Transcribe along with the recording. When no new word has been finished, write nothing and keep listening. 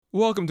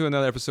Welcome to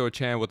another episode of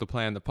Chan with the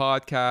Plan, the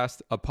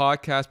podcast, a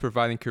podcast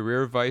providing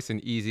career advice and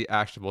easy,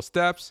 actionable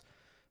steps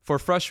for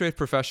frustrated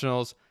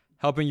professionals,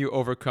 helping you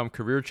overcome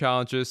career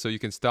challenges so you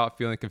can stop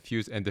feeling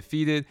confused and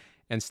defeated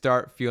and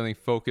start feeling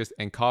focused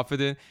and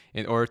confident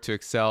in order to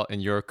excel in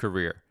your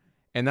career.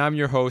 And I'm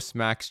your host,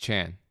 Max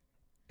Chan.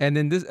 And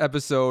in this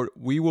episode,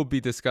 we will be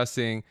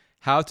discussing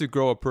how to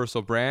grow a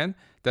personal brand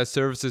that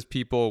services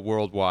people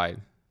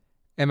worldwide.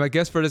 And my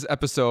guest for this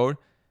episode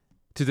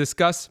to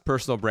discuss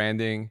personal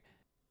branding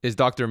is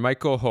Dr.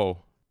 Michael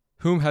Ho,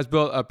 whom has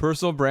built a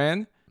personal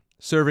brand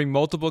serving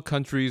multiple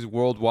countries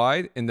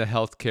worldwide in the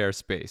healthcare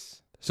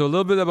space. So a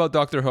little bit about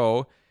Dr.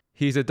 Ho.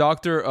 He's a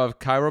doctor of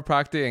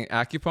chiropractic and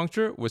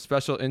acupuncture with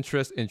special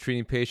interest in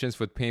treating patients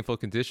with painful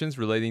conditions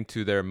relating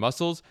to their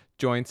muscles,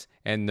 joints,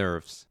 and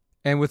nerves.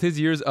 And with his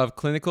years of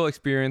clinical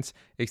experience,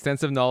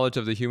 extensive knowledge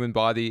of the human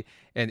body,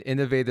 and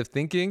innovative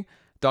thinking,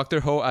 Dr.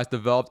 Ho has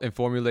developed and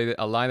formulated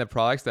a line of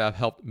products that have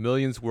helped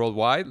millions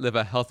worldwide live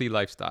a healthy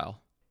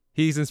lifestyle.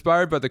 He's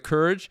inspired by the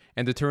courage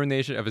and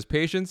determination of his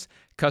patients,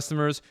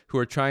 customers who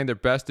are trying their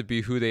best to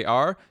be who they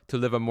are to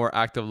live a more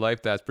active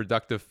life that's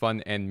productive,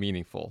 fun, and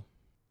meaningful.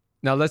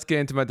 Now let's get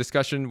into my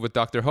discussion with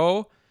Dr.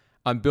 Ho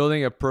on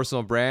building a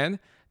personal brand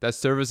that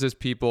services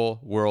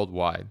people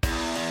worldwide.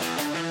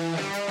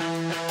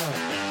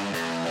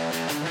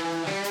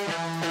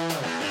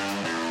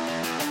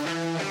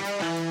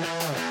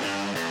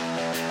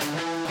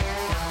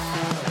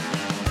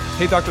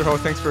 Hey, Dr. Ho,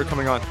 thanks for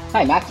coming on.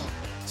 Hi, Max.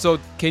 So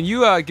can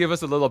you give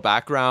us a little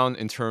background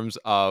in terms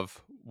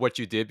of what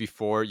you did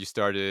before you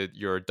started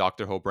your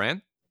Dr. Ho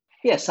brand?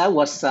 Yes, I'm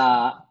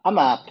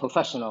a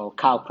professional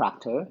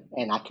chiropractor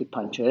and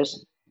acupuncturist.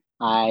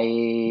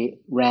 I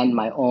ran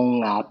my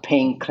own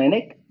pain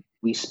clinic.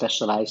 We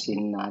specialize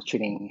in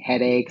treating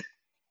headaches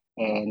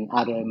and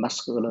other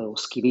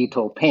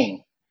musculoskeletal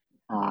pain.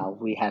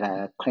 We had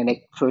a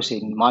clinic first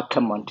in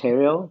Markham,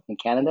 Ontario, in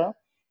Canada,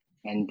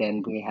 and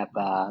then we have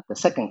the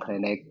second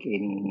clinic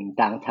in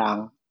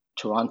downtown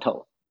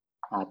Toronto.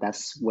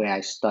 That's where I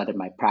started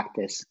my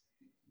practice.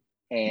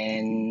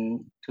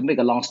 And to make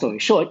a long story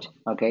short,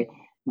 okay,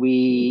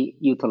 we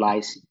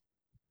utilize,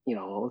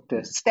 the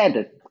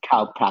standard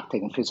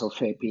chiropractic and physical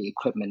therapy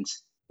equipment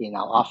in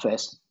our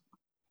office.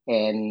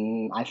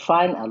 And I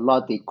find a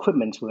lot of the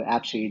equipment were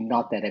actually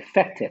not that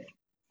effective.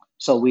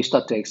 So we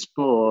start to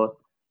explore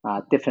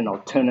different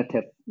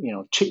alternative,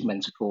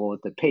 treatments for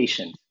the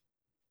patient.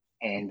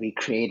 And we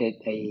created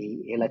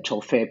a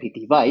electrotherapy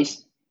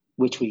device,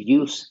 which we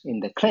use in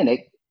the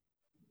clinic.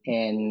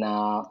 And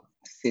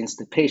since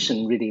the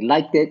patient really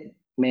liked it,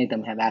 many of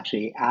them have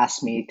actually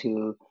asked me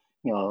to,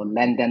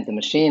 lend them the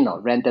machine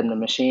or rent them the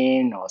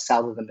machine or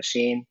sell the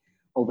machine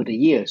over the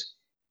years.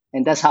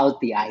 And that's how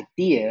the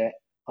idea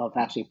of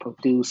actually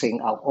producing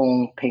our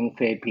own pain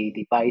therapy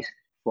device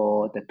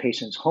for the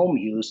patient's home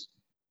use,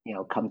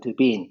 come to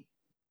being.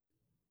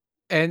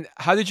 And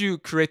how did you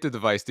create the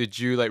device? Did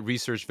you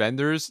research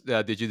vendors?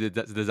 Did you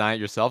design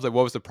it yourself? What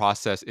was the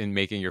process in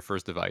making your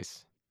first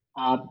device?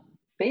 Uh,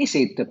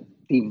 Basically, the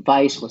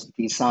device was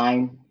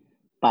designed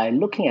by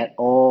looking at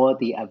all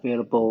the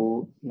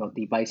available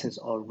devices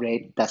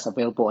already that's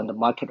available on the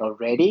market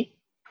already.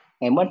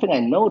 And one thing I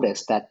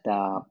noticed that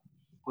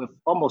with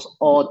almost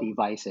all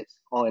devices,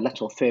 all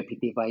electrotherapy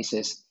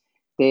devices,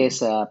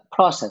 there's a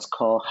process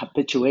called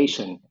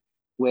habituation,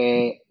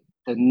 where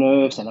the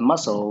nerves and the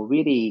muscle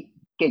really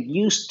get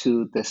used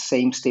to the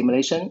same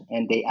stimulation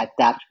and they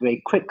adapt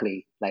very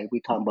quickly. Like we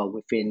talk about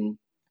within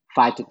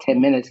 5 to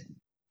 10 minutes,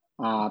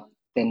 uh,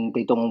 then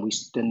the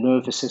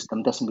nervous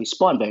system doesn't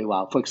respond very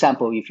well. For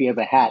example, if you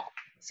ever had,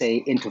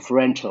 say,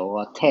 interferential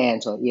or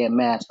TENS or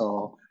EMS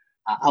or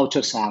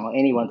ultrasound or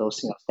any one of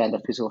those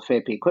standard physical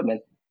therapy equipment,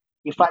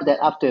 you find that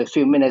after a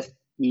few minutes,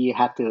 you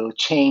have to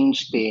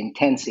change the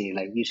intensity,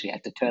 like usually you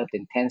have to turn up the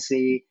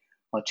intensity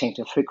or change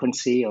the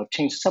frequency or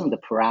change some of the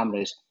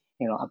parameters,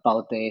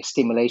 about the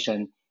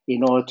stimulation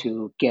in order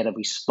to get a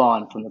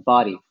response from the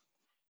body.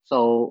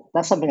 So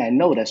that's something I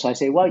noticed. So I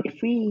say, well, if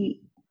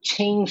we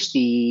change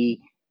the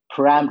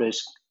parameters,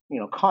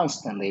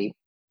 constantly,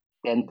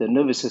 then the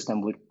nervous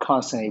system would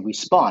constantly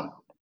respond,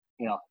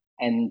 you know.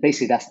 And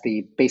basically, that's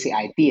the basic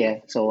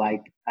idea. So I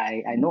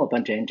know a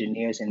bunch of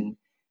engineers, and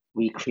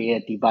we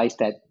create a device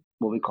that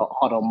what we call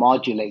auto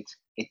modulates.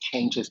 It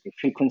changes the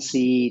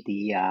frequency,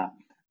 the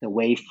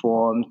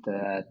waveform,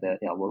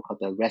 what we call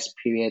the rest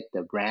period,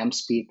 the RAM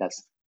speed.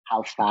 That's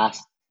how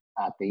fast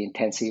the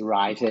intensity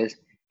rises,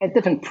 and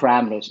different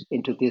parameters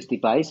into this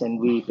device, and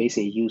we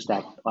basically use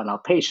that on our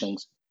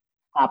patients.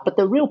 But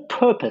the real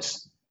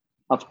purpose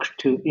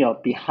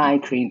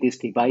behind creating these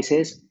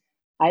devices,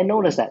 I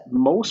noticed that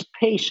most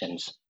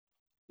patients,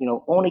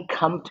 only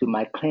come to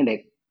my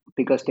clinic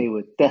because they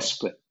were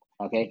desperate.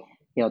 Okay,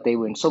 they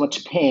were in so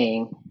much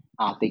pain,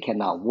 they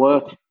cannot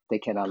work, they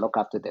cannot look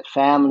after their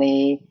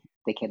family,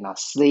 they cannot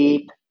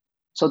sleep,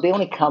 so they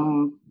only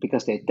come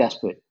because they're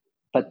desperate.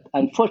 But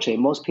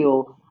unfortunately, most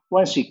people,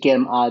 once you get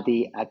them out of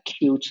the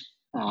acute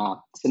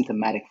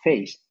symptomatic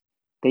phase,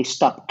 they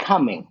stop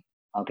coming.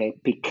 Okay,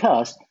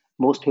 because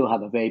most people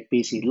have a very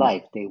busy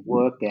life. They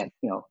work, they have,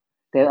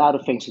 there are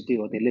other things to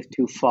do, or they live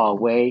too far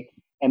away.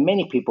 And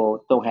many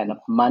people don't have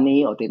enough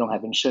money or they don't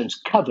have insurance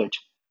coverage.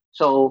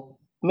 So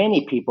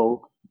many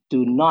people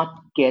do not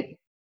get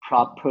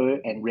proper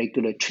and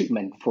regular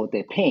treatment for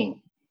their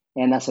pain.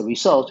 And as a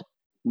result,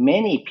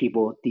 many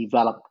people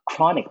develop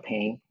chronic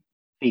pain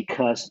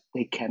because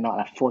they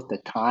cannot afford the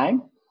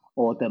time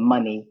or the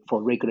money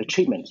for regular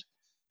treatments.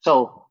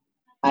 So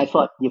I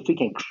thought if we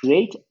can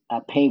create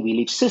a pain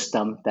relief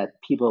system that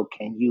people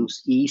can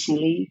use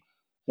easily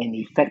and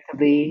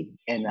effectively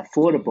and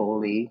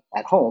affordably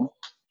at home,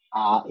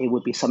 it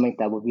would be something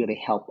that would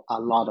really help a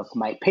lot of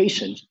my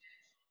patients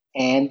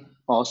and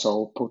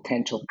also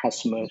potential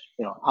customers,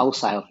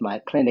 outside of my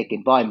clinic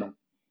environment.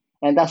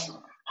 And that's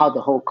how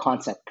the whole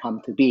concept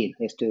come to be,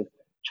 is to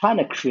try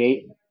to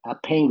create a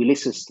pain relief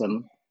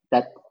system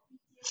that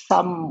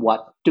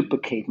somewhat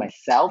duplicate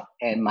myself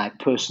and my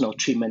personal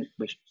treatment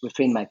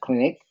within my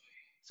clinic,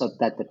 so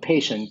that the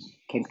patient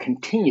can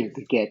continue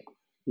to get,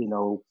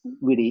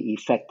 really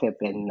effective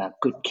and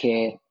good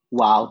care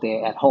while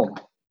they're at home.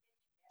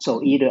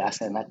 So either as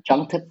an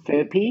adjunctive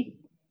therapy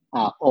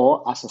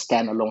or as a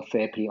standalone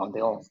therapy on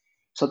their own.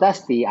 So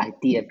that's the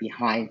idea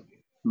behind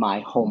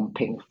my home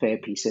pain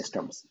therapy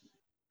systems.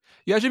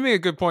 You actually make a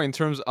good point in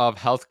terms of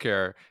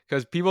healthcare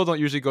because people don't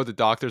usually go to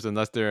doctors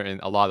unless they're in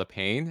a lot of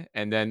pain.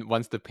 And then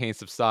once the pain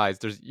subsides,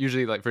 there's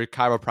usually like for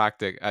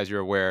chiropractic, as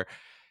you're aware,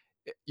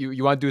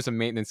 you want to do some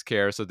maintenance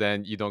care so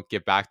then you don't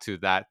get back to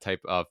that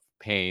type of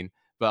pain.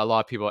 But a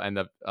lot of people end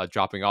up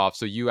dropping off.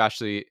 So you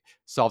actually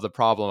solve the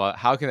problem.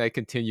 How can I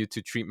continue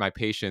to treat my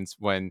patients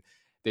when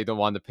they don't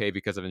want to pay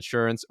because of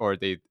insurance or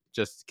they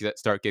just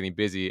start getting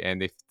busy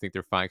and they think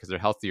they're fine because they're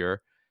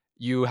healthier?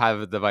 You have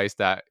a device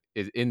that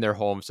is in their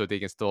home so they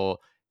can still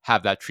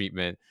have that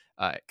treatment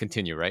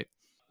continue, right?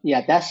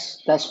 Yeah,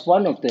 that's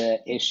one of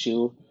the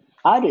issue.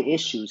 Other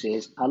issues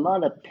is a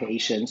lot of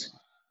patients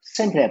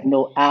simply have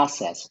no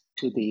access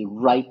to the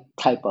right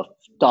type of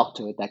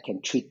doctor that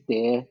can treat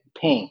their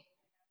pain.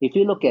 If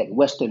you look at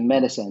Western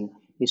medicine,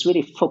 it's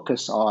really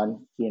focused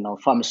on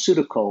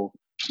pharmaceutical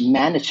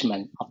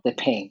management of the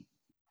pain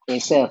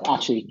instead of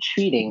actually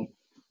treating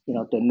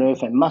the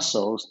nerve and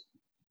muscles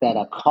that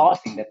are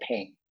causing the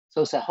pain.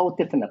 So it's a whole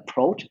different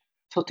approach.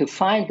 So to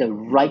find the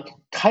right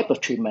type of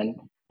treatment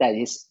that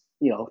is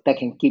that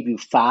can give you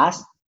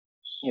fast,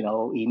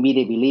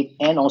 immediate relief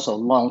and also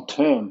long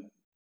term,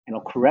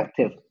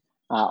 corrective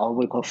or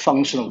we call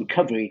functional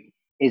recovery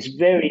is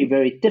very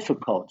very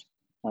difficult.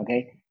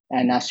 Okay,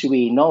 and as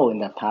we know, in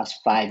the past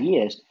 5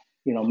 years,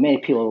 many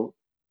people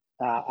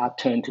are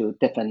turned to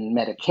different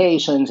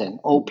medications and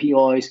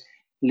opioids,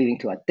 leading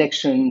to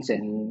addictions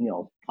and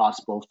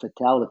possible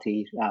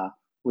fatality,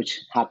 which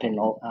happen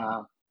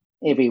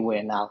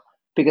everywhere now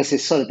because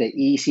it's sort of the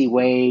easy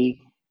way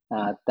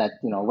that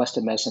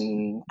Western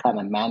medicine kind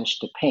of manage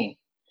the pain.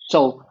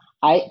 So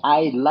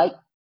I like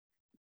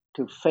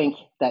to think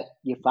that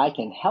if I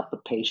can help the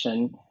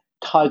patient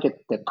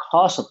target the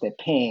cause of their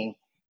pain,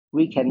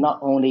 we can not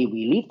only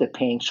relieve the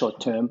pain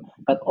short term,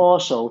 but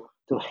also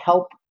to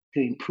help to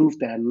improve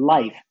their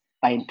life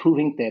by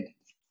improving their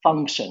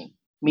function.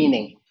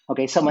 Meaning,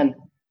 okay, someone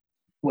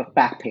with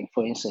back pain,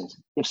 for instance,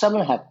 if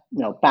someone have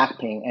back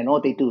pain and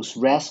all they do is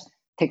rest,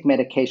 take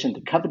medication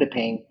to cover the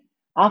pain,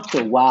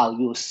 after a while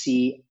you'll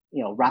see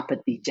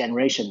rapid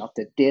degeneration of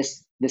the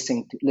disc,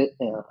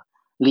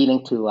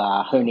 leading to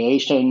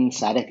herniation,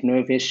 sciatic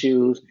nerve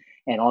issues,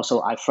 and also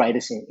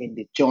arthritis in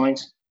the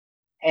joints.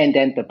 And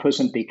then the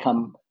person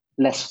become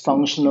less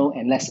functional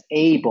and less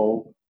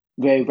able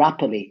very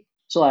rapidly.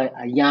 So a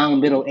young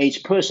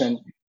middle-aged person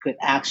could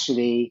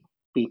actually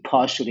be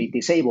partially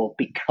disabled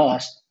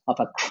because of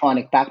a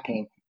chronic back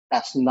pain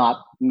that's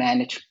not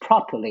managed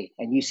properly.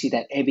 And you see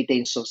that every day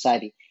in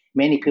society.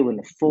 Many people in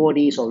the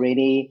 40s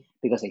already,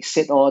 because they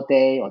sit all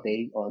day or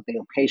they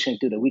occasionally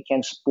do the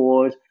weekend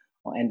sports,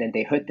 and then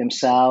they hurt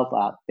themselves.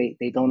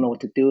 They don't know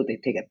what to do. They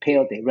take a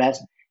pill, they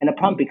rest, and the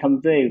problem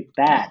becomes very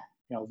bad,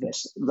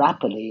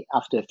 rapidly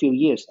after a few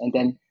years, and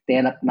then they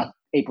end up not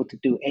able to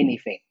do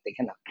anything. They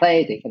cannot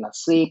play, they cannot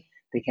sleep,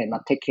 they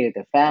cannot take care of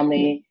their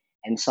family,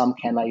 and some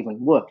cannot even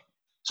work.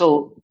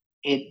 So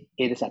it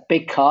is a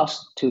big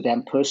cost to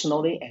them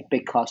personally and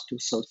big cost to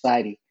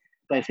society.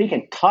 But if we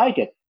can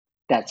target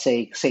that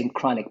same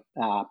chronic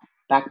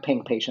back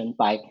pain patient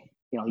by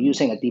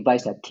using a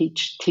device that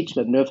teach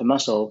the nerve and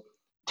muscle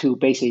to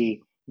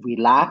basically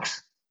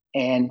relax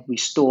and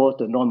restore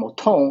the normal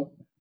tone,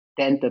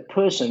 then the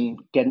person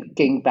can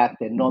gain back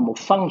the normal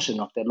function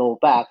of the lower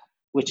back,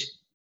 which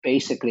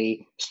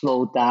basically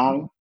slow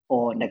down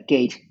or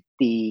negate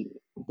the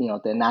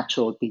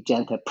natural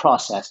degenerative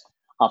process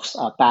of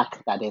a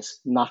back that is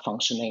not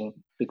functioning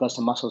because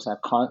the muscles are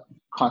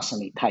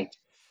constantly tight.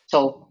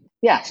 So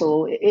yeah,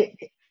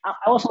 I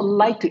also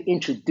like to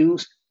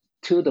introduce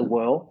to the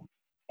world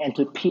and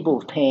to people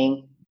with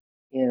pain,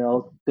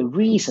 the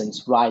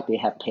reasons why they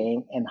have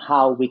pain and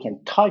how we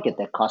can target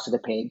that cause of the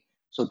pain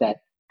so that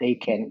they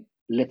can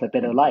live a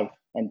better life.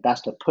 And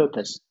that's the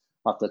purpose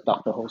of the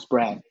Dr. Ho's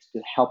brand, is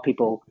to help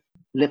people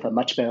live a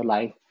much better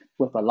life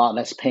with a lot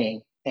less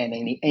pain and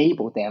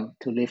enable them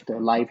to live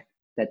their life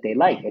that they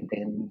like and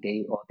then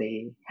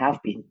they have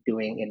been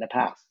doing in the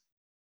past.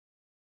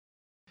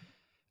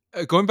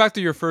 Going back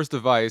to your first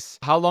device,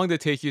 how long did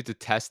it take you to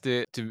test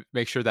it to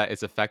make sure that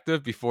it's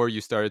effective before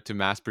you started to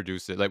mass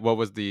produce it? Like, what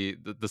was the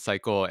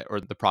cycle or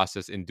the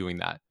process in doing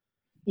that?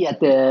 Yeah,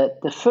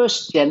 the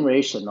first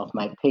generation of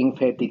my pain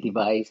therapy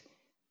device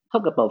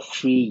took about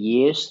 3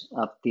 years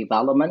of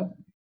development.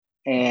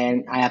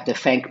 And I have to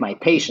thank my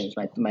patients.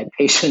 My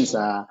patients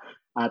are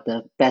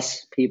the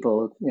best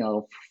people,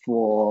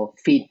 for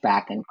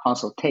feedback and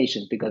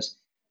consultation because,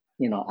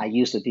 I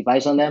use the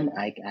device on them.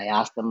 I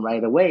ask them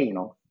right away,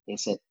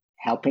 is it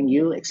helping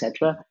you,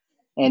 etc.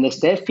 And it's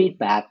their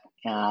feedback,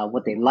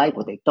 what they like,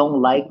 what they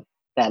don't like,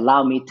 that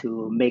allow me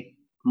to make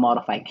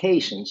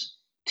modifications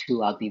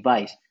to our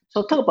device.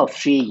 So it took about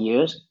 3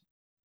 years.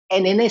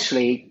 And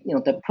initially,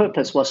 the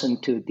purpose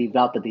wasn't to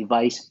develop a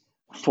device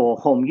for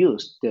home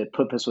use. The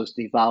purpose was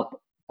to develop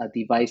a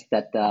device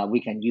that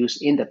we can use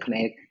in the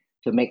clinic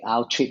to make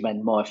our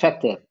treatment more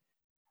effective.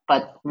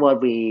 But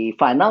what we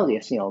find out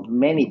is,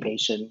 many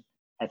patients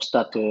have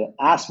started to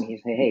ask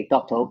me, say, "Hey,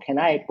 doctor, can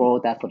I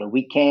borrow that for the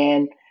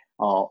weekend?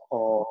 Or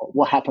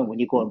what happened when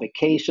you go on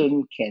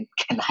vacation? Can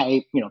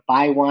I,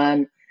 buy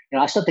one?"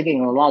 I started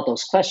getting a lot of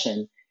those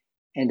questions,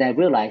 and I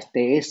realized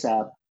there is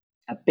a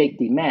big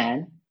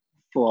demand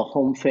for a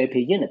home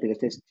therapy unit because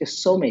there's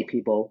just so many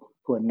people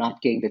who are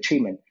not getting the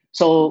treatment.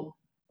 So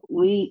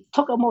we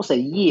took almost a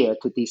year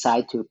to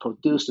decide to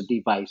produce the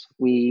device.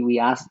 We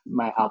asked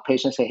our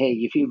patients, say, "Hey,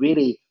 if you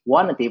really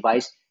want a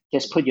device,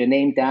 just put your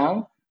name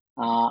down,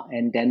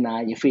 and then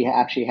if we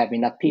actually have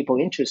enough people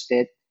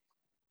interested,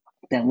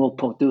 then we'll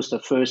produce the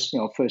first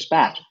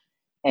batch."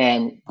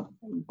 And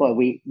but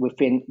we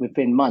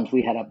within months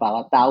we had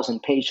about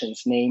 1,000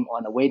 patients named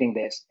on the waiting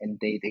list, and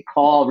they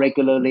call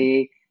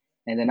regularly.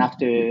 And then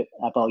after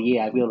about a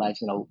year, I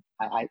realized,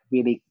 I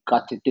really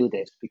got to do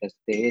this because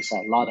there is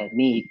a lot of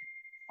need,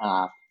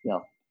 uh, you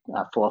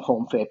know, for a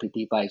home therapy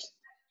device.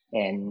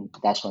 And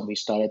that's when we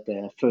started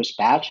the first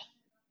batch.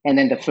 And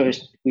then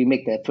we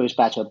make the first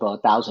batch of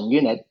about 1,000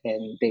 units,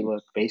 and they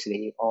were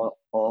basically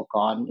all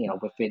gone,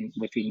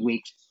 within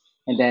weeks.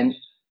 And then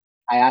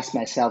I asked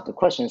myself the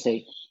question,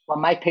 say, well,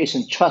 my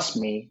patients trust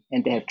me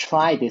and they have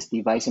tried this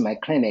device in my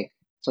clinic,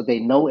 so they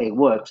know it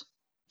works.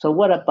 So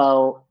what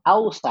about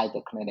outside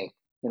the clinic?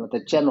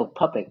 The general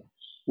public,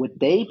 would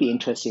they be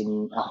interested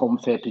in a home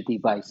therapy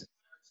device?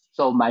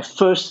 So my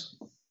first,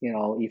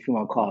 if you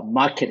want to call it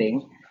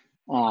marketing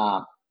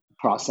uh,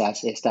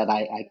 process, is that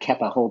I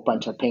kept a whole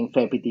bunch of pain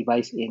therapy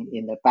device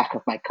in the back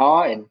of my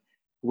car, and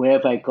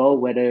wherever I go,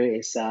 whether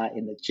it's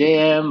in the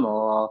gym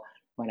or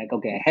when I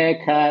go get a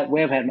haircut,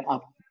 wherever I have an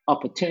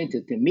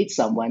opportunity to meet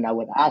someone, I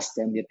would ask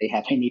them if they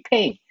have any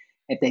pain.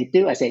 If they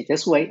do, I say,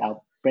 just wait,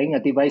 I'll bring a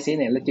device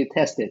in and let you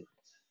test it.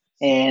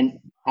 And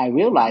I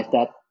realized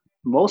that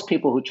most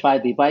people who try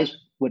the device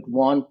would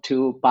want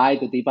to buy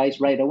the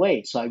device right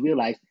away. So I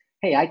realized,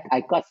 hey,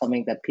 I got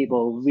something that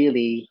people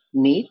really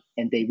need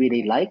and they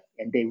really like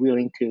and they're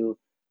willing to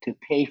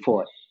pay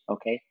for it.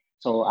 Okay.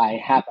 So I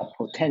have a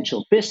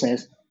potential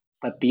business,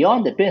 but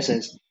beyond the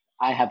business,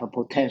 I have a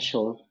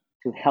potential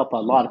to help a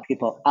lot of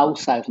people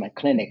outside of my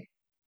clinic.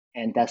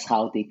 And that's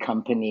how the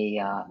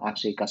company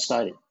actually got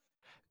started.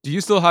 Do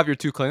you still have your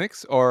two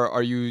clinics, or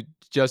are you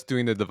just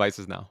doing the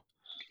devices now?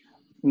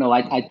 No,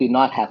 I do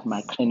not have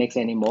my clinics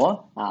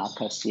anymore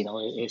because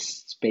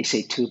it's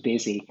basically too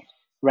busy.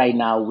 Right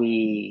now,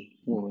 we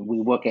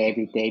work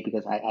every day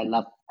because I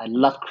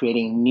love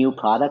creating new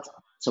products.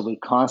 So we're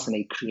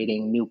constantly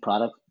creating new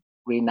products.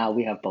 Right now,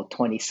 we have about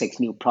 26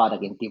 new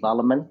product in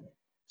development.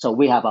 So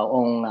we have our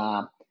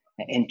own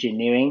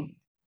engineering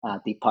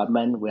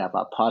department. We have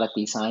our product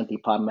design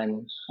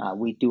department.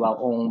 We do our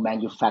own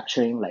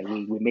manufacturing, like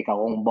we make our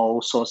own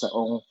mold, source our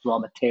own raw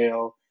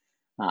material,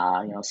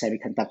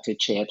 semiconductor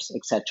chips,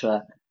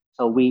 etc.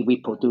 So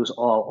we produce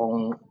our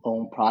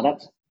own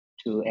products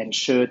to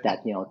ensure that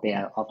they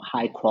are of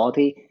high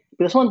quality.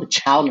 Because one of the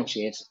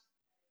challenges,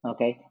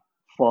 okay,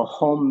 for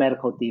home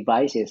medical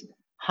devices,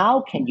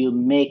 how can you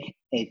make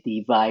a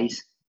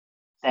device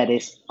that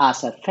is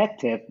as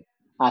effective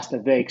as the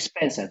very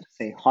expensive,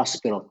 say,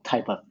 hospital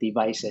type of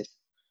devices?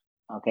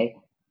 Okay.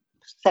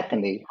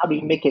 Secondly, how do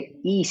you make it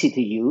easy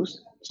to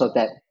use so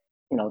that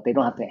they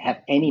don't have to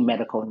have any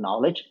medical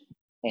knowledge,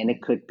 and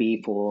it could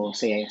be for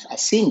say a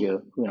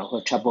senior, who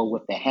have trouble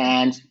with their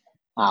hands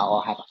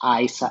or have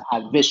eyes,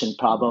 vision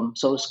problem.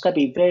 So it's gonna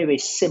be very very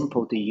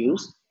simple to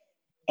use,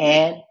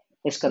 and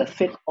it's gonna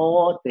fit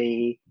all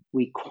the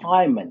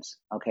requirements.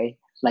 Okay,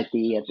 like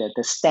the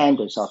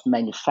standards of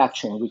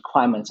manufacturing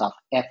requirements of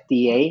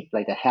FDA,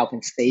 like the health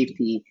and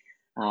safety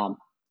um,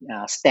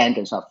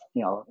 standards of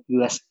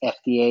U.S.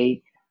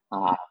 FDA,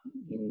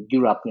 in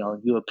Europe,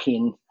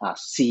 European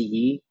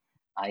CE,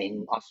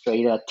 in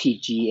Australia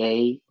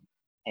TGA,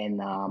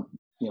 and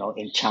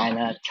in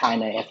China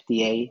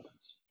FDA.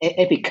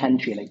 Every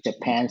country like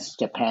Japan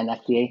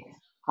FDA.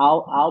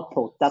 Our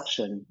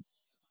production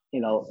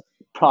you know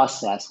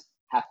process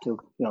have to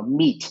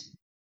meet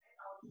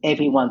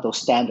every one of those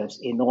standards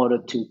in order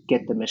to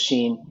get the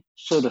machine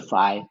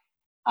certified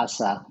as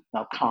a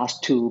now class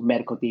 2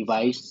 medical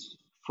device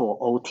for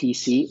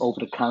OTC, over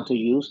the counter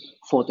use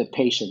for the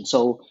patient.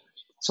 So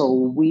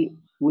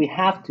we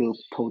have to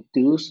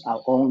produce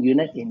our own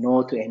unit in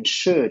order to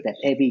ensure that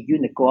every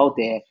unit go out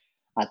there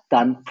are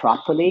done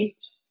properly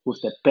with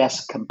the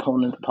best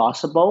component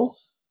possible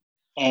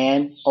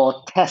and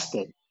or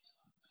tested,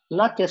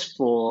 not just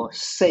for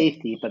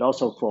safety, but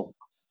also for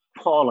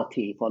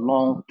quality, for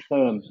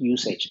long-term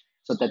usage,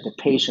 so that the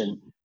patient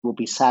will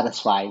be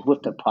satisfied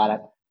with the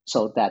product,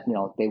 so that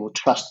they will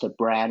trust the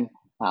brand,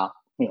 uh,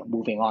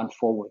 moving on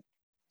forward.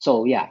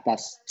 So yeah,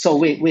 that's so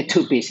we're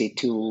too busy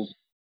to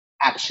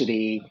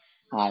actually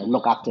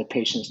look after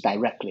patients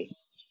directly.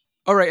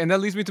 All right, and that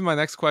leads me to my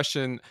next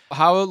question.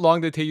 How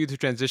long did it take you to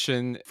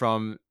transition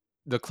from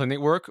the clinic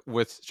work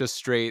with just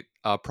straight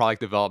product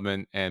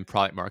development and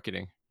product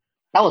marketing?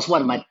 That was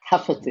one of my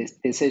toughest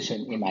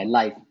decisions in my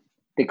life,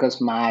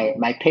 because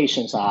my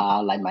patients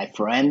are like my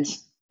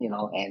friends,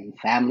 and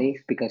family.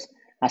 Because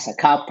as a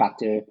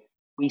chiropractor,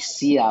 we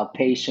see our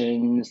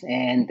patients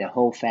and the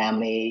whole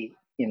family,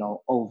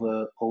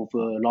 over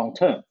long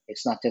term.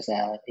 It's not just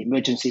an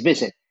emergency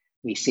visit.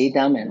 We see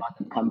them and let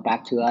them come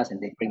back to us,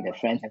 and they bring their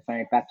friends and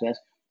family back to us.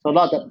 So a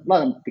lot of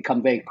them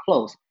become very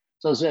close.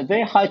 So it's a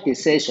very hard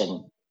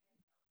decision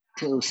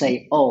to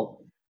say,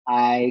 oh,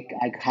 I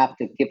have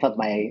to give up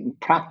my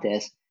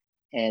practice,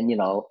 and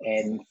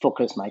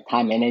focus my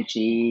time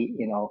energy,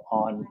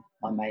 on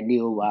my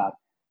new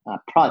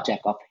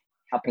project of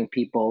helping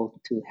people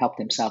to help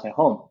themselves at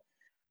home.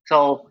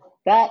 So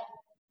that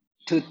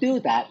to do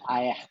that,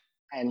 I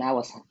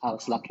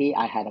was lucky.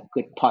 I had a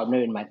good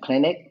partner in my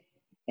clinic,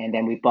 and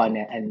then we brought in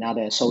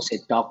another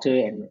associate doctor.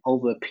 And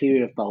over a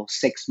period of about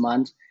 6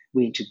 months,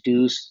 we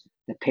introduced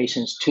the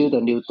patients to the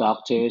new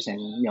doctors, and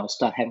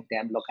start having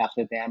them look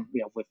after them.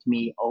 With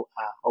me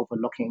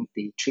overlooking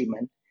the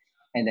treatment,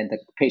 and then the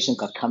patient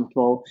got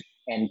comfortable,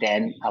 and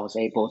then I was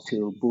able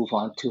to move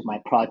on to my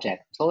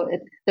project. So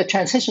the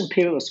transition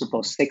period was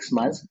about 6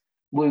 months,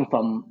 moving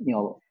from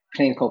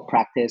clinical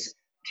practice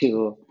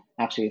to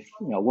actually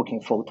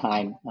working full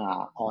time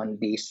on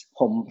this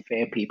home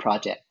therapy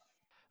project.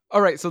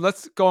 All right, so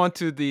let's go on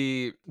to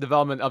the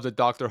development of the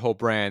Dr. Ho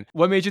brand.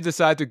 What made you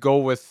decide to go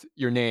with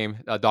your name,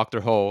 Dr.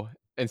 Ho,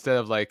 instead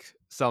of like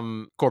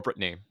some corporate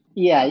name?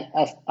 Yeah,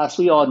 as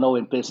we all know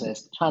in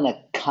business, trying to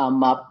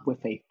come up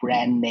with a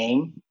brand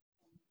name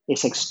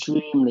is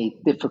extremely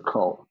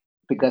difficult,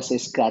 because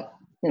it's got,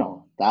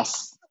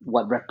 that's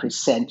what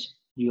represents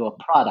your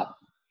product.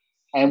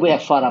 And we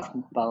have thought of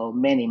about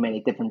many,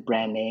 many different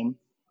brand names.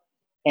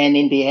 And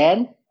in the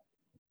end,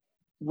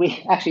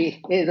 we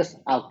actually, it is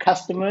our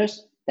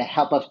customers that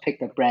help us pick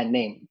the brand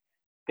name,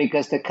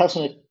 because the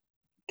customer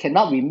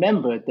cannot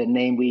remember the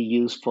name we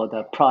used for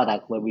the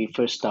product when we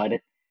first started.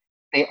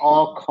 They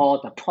all call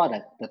the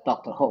product the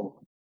Dr.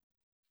 Ho.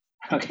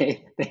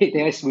 Okay, they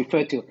always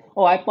refer to,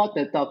 oh, I bought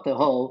the Dr.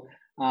 Ho,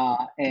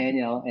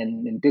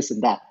 and this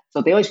and that.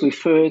 So they always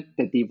refer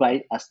the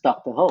device as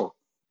Dr. Ho.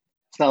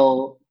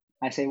 So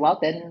I say, well,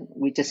 then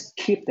we just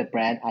keep the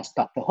brand as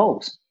Dr.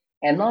 Ho's.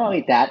 And not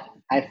only that,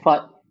 I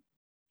thought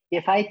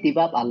if I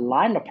develop a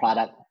line of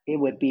product, it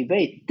would be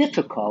very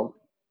difficult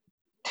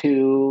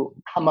to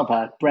come up with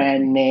a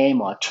brand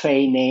name or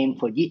trade name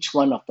for each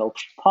one of those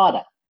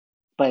products.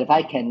 But if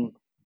I can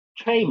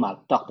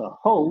trademark Dr.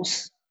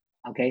 Ho's,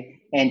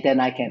 okay, and then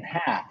I can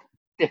have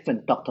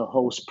different Dr.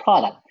 Ho's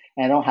product,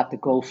 and I don't have to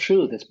go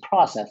through this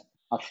process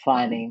of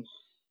finding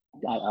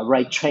a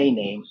right trade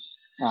name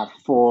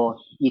for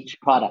each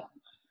product.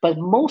 But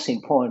most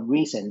important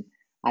reason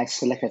I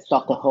selected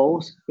Dr.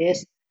 Ho's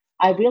is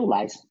I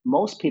realized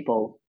most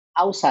people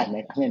outside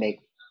my clinic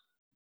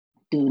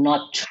do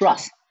not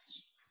trust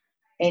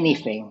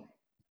anything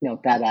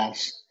that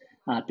has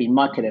been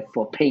marketed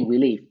for pain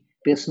relief,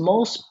 because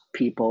most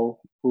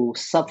people who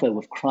suffer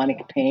with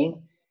chronic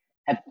pain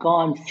have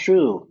gone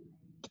through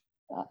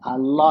a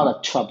lot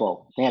of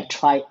trouble. They have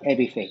tried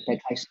everything. They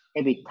tried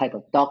every type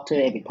of doctor,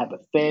 every type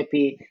of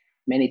therapy,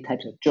 many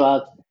types of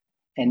drugs,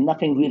 and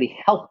nothing really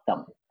helped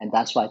them. And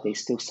that's why they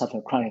still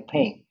suffer chronic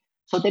pain.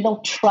 So they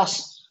don't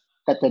trust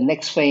that the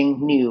next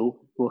thing new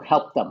will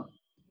help them.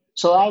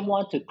 So I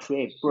want to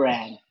create a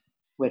brand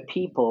where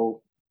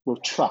people will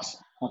trust.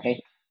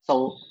 Okay.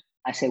 So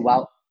I say,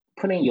 well,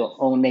 putting your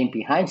own name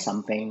behind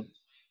something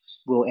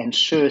will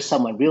ensure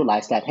someone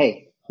realize that,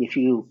 hey, if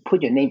you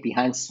put your name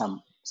behind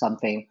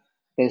something,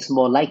 there's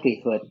more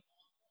likelihood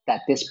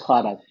that this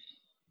product,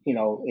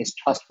 is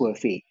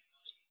trustworthy.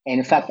 And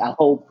in fact, our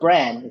whole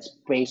brand is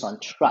based on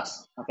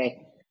trust.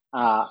 Okay.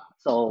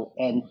 So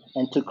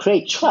to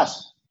create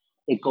trust,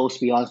 it goes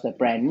beyond the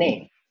brand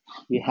name.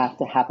 You have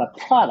to have a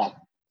product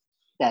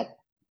that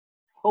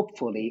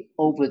hopefully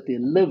over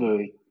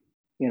deliver,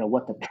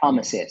 what the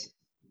promise is.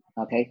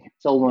 Okay.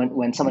 So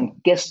when someone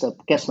gets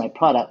my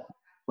product,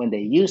 when they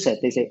use it,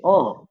 they say,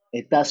 oh,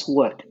 it does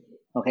work.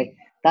 Okay.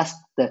 That's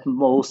the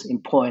most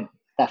important,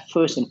 that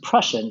first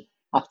impression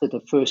after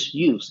the first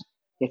use.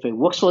 If it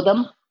works for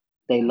them,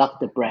 they love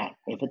the brand.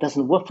 If it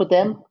doesn't work for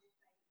them,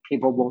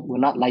 people will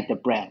not like the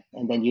brand.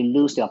 And then you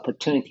lose the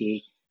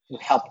opportunity to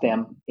help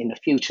them in the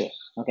future.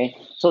 Okay,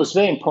 so it's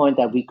very important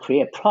that we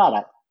create a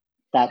product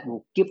that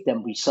will give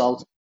them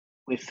results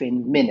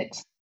within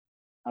minutes.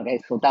 Okay,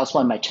 so that's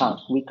one of my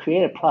challenge. We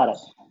create a product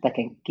that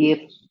can give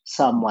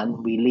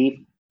someone relief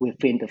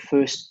within the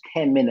first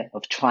 10 minutes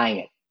of trying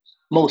it.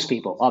 Most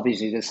people,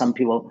 obviously, there's some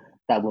people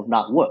that will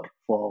not work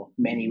for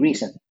many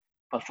reasons,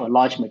 but for a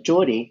large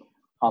majority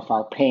of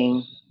our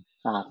paying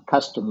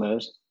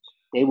customers,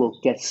 they will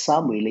get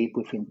some relief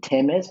within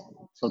 10 minutes.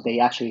 So they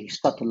actually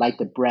start to like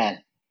the brand.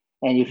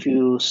 And if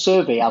you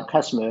survey our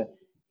customer,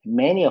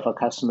 many of our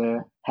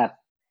customers have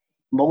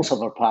most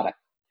of our product.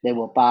 They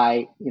will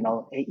buy,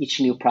 each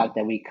new product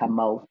that we come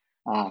out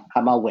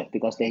with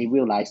because they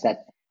realize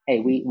that hey,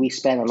 we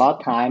spend a lot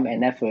of time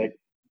and effort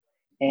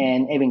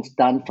and everything's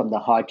done from the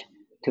heart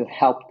to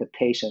help the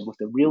patient with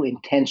the real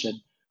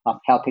intention of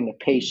helping the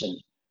patient.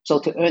 So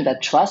to earn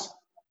that trust,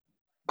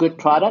 good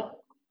product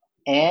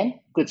and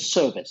good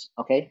service.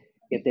 Okay,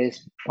 if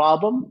there's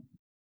problem,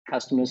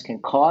 customers can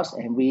call us,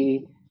 and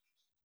we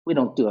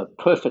don't do it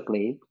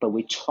perfectly, but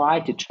we try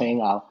to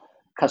train our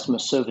customer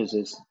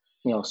services,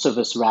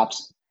 service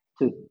reps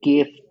to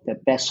give the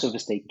best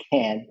service they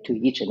can to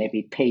each and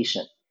every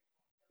patient.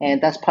 And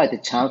that's part of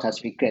the challenge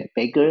as we get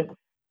bigger.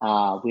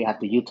 We have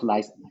to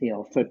utilize,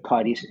 third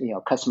parties,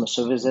 customer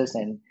services,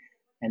 and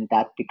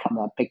that become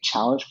a big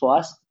challenge for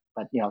us.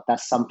 But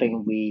that's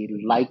something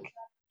we like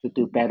to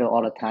do better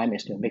all the time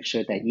is to make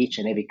sure that each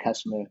and every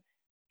customer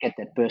get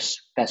the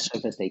best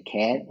service they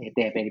can. If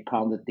they have any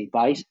problem with the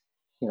device,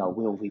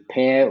 we'll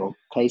repair or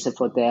place it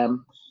for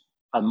them.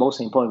 But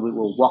most important, we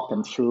will walk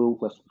them through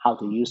with how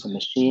to use the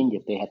machine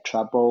if they had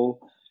trouble.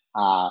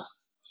 Uh,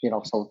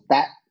 so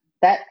that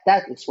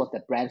is what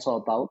the brand's all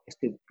about: is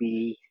to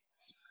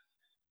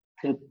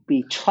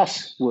be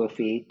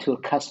trustworthy to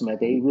a customer.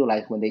 They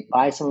realize when they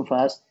buy something from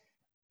us,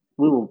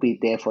 we will be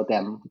there for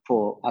them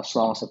for as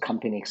long as the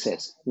company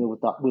exists. We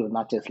will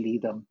not just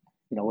leave them,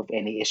 with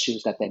any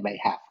issues that they may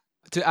have.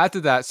 To add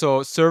to that,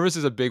 so service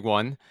is a big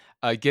one.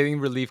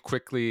 Getting relief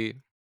quickly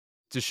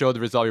to show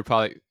the result of your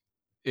product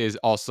is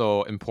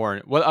also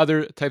important. What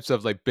other types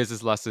of like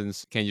business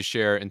lessons can you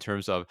share in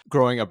terms of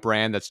growing a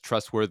brand that's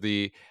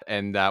trustworthy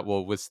and that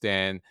will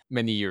withstand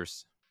many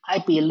years? I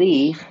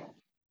believe,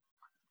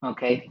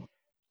 okay,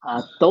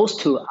 those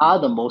two are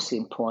the most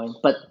important,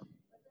 but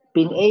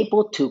being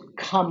able to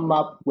come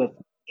up with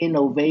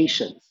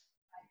innovations,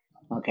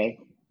 okay,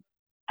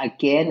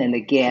 again and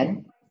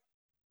again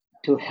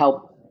to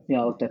help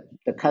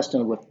the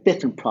customer with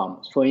different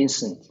problems. For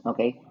instance,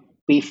 okay,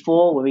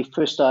 before when we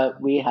first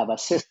started, we have a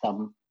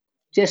system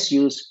just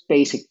use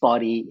basic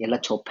body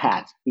electrode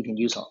pads. You can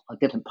use on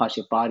different parts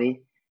of your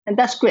body, and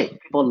that's great.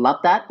 People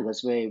love that because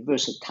it's very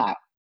versatile.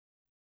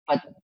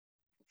 But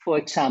for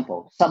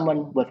example,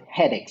 someone with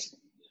headaches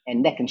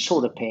and neck and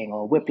shoulder pain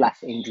or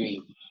whiplash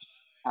injury,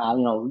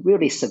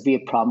 really severe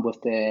problem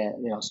with the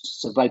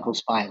cervical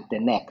spine, the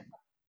neck.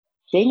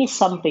 They need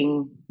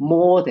something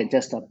more than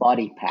just a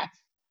body pad.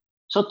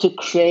 So to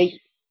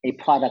create a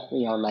product,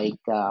 like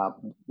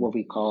what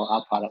we call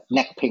our product,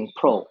 Neck Pain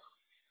Pro,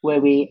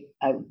 where we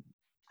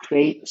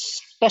create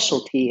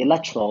specialty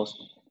electrodes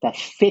that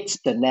fits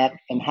the neck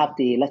and have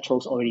the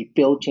electrodes already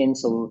built in,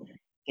 so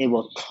it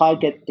will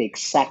target the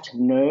exact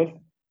nerve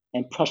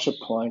and pressure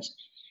points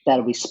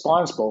that are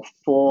responsible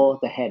for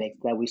the headache,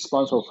 that are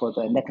responsible for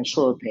the neck and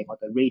shoulder pain or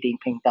the radiating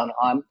pain down the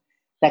arm,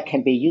 that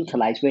can be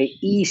utilized very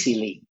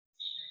easily.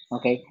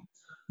 Okay,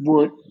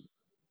 would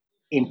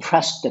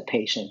impress the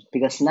patient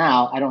because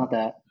now I don't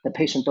have the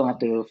patient don't have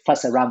to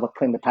fuss around with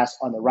putting the pads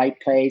on the right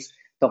place,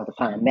 don't have to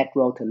find a neck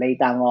roll to lay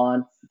down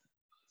on.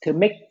 To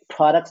make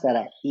products that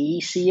are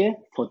easier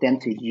for them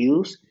to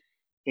use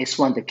is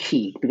one of the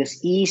key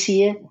because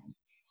easier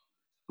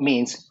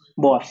means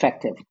more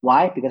effective.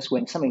 Why? Because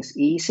when something's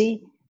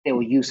easy, they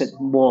will use it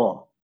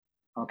more.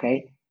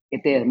 Okay.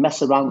 If they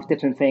mess around with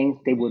different things,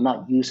 they will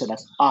not use it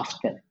as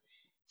often.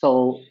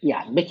 So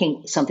yeah,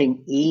 making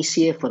something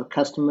easier for the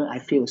customer, I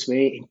feel is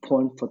very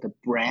important for the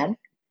brand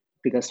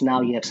because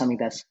now you have something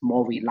that's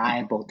more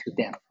reliable to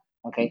them.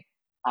 Okay.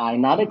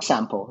 Another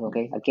example.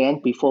 Okay.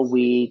 Again, before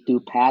we do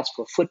pads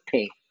for foot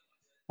pain.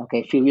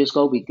 Okay. A few years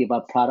ago, we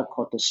developed a product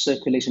called the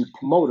circulation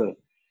promoter.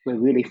 We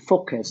really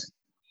focus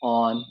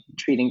on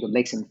treating the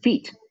legs and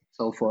feet.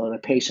 So for a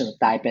patient with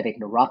diabetic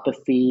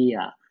neuropathy,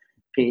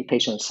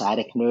 patient with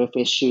sciatic nerve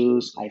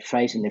issues,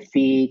 arthritis in the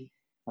feet,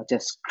 or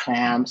just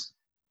cramps,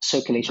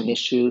 circulation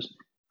issues.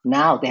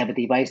 Now they have a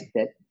device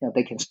that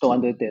they can store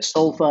under their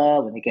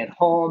sofa. When they get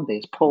home, they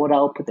just pull it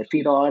out, put their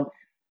feet on.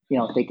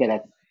 They get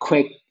a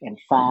quick and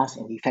fast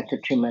and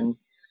effective treatment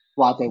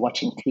while they're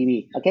watching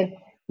TV. Again,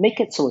 make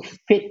it so it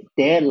fit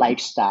their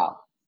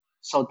lifestyle,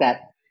 so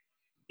that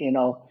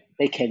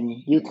they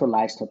can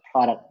utilize the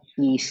product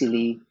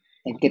easily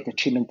and get the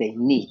treatment they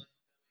need.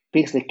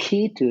 Because the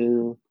key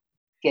to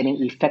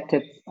getting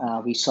effective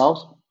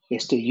results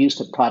is to use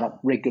the product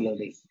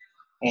regularly.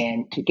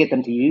 And to get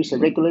them to use it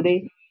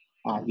regularly,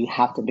 you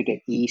have to make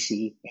it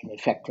easy and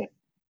effective.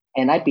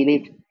 And I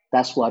believe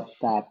that's what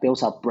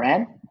builds our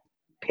brand.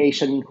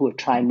 Patients who have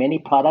tried many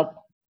products,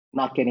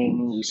 not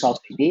getting results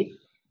they need,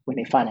 when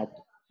they find out,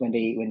 when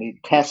they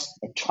test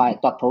and try a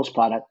dog post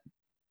product,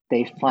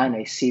 they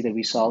finally see the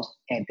results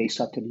and they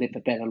start to live a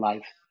better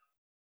life.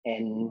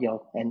 And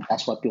and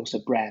that's what builds a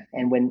brand.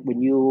 And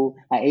when you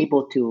are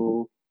able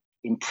to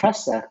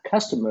impress a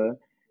customer,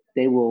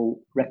 they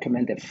will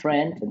recommend their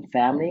friends and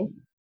family.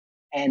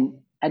 And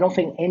I don't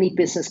think any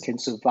business can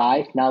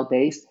survive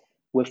nowadays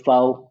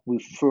without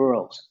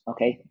referrals.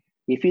 Okay,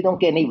 if you don't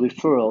get any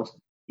referrals,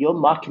 your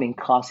marketing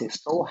cost is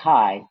so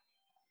high,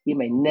 you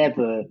may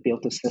never be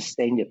able to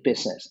sustain your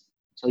business.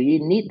 So you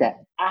need that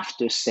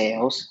after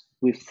sales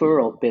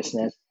referral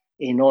business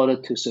in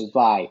order to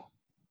survive.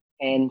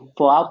 And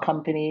for our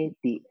company,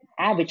 the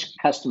average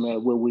customer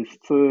will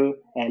refer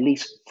at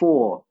least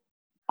four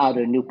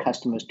other new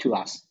customers to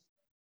us.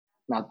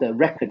 Now, the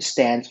record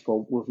stands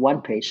for with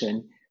one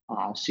patient.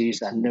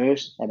 She's a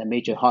nurse at a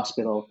major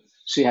hospital.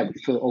 She has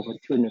referred over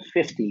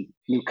 250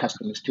 new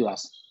customers to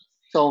us.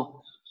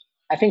 So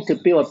I think to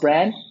build a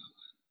brand,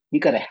 you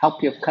got to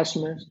help your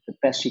customers the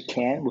best you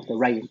can with the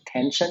right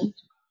intention.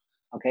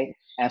 Okay,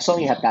 as long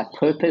as you have that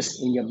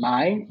purpose in your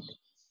mind,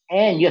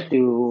 and you have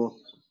to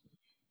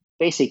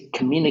basically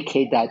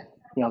communicate that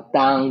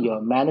down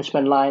your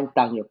management line,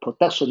 down your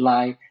production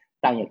line,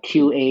 down your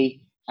QA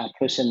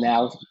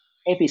personnel.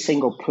 Every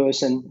single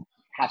person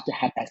have to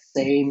have that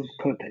same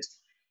purpose.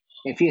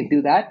 If you can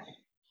do that,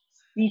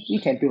 you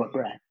can build a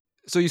brand.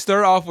 So you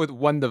start off with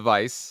one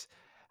device.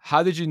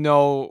 How did you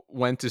know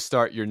when to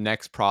start your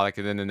next product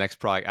and then the next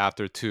product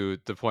after, to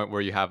the point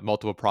where you have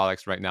multiple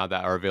products right now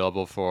that are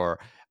available for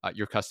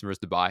your customers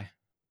to buy?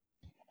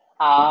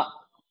 Uh,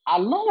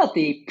 a lot of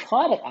the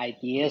product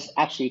ideas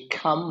actually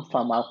come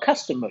from our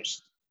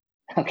customers.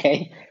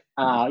 Okay,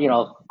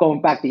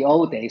 going back the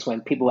old days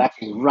when people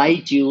actually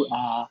write you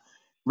a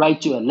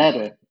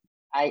letter.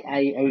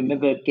 I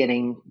remember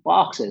getting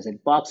boxes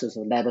and boxes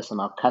of letters from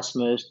our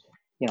customers,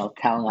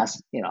 telling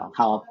us,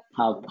 how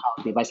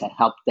device had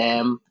helped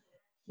them,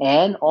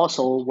 and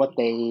also what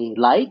they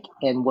like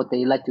and what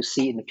they like to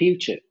see in the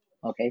future.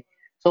 Okay,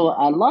 so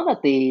a lot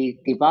of the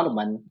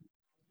development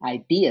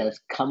ideas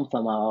come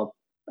from our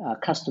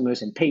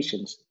customers and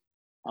patients.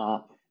 Uh,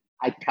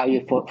 I tell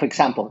you, for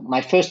example,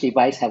 my first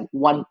device had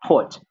one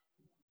port,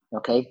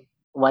 okay,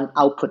 one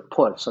output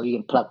port, so you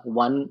can plug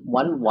one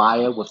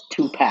wire with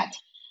two pads.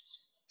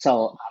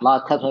 So a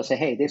lot of customers say,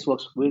 "Hey, this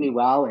works really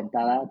well," and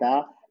da da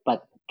da.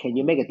 But can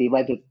you make a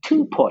device with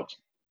two ports?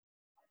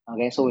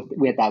 Okay, so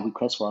we had that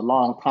request for a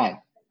long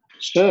time.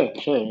 Sure,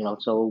 sure.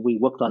 So we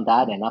worked on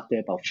that, and after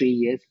about 3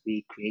 years,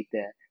 we create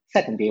the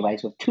second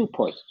device with two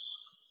ports.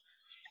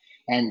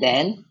 And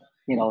then,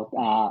 you know,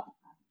 uh,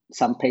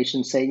 some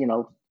patients say,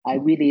 I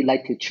really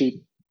like to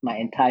treat my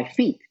entire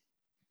feet.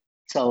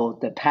 So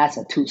the pads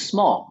are too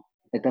small.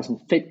 It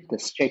doesn't fit the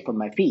shape of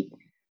my feet.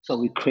 So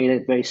we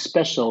created very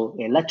special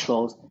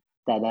electrodes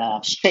that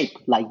are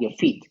shaped like your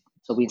feet.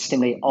 So we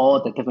stimulate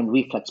all the different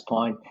reflex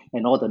points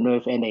and all the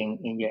nerve ending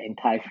in your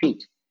entire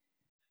feet.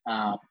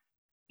 Uh,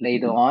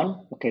 Later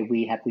on, okay,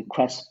 we have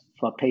requests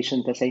for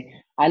patients that say,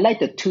 I like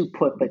the two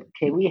put, but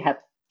can we have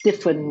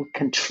different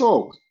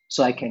controls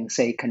so I can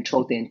say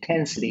control the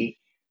intensity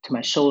to my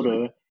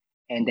shoulder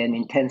and then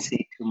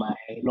intensity to my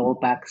lower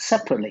back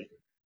separately.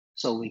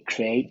 So we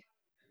create,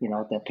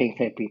 the Pain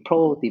Therapy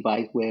Pro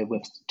device where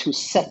with two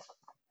set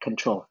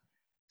control.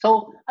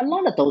 So a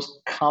lot of those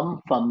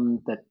come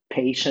from the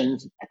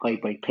patients, by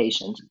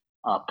patients,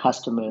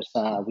 customers'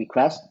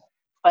 requests,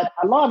 but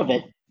a lot of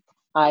it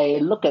I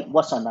look at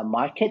what's on the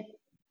market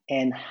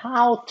and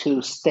how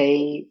to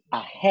stay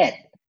ahead,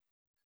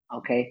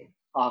 okay,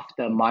 of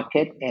the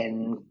market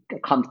and the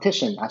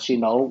competition. As you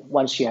know,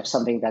 once you have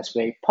something that's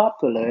very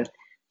popular,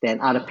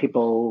 then other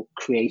people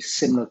create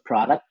similar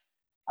product,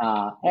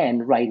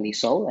 and rightly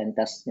so. And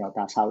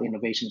that's how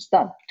innovation is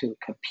done to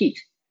compete.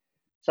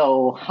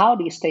 So how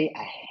do you stay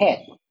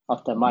ahead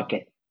of the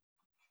market?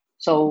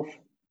 So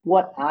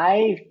what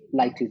I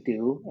like to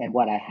do and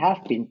what I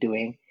have been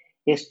doing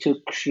is to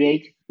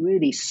create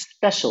really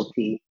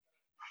specialty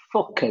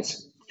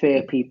focused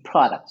therapy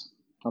products.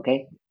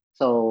 Okay,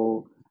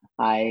 so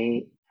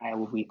I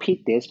will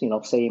repeat this.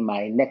 Say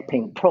my Neck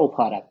Pain Pro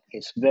product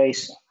is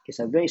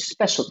a very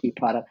specialty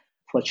product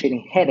for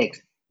treating headaches,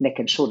 neck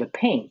and shoulder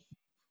pain.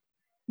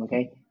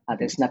 Okay,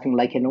 there's nothing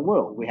like it in the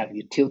world. We have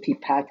utility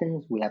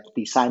patents, we have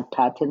design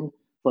patent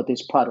for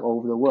this product all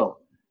over the world.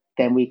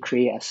 Then we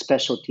create a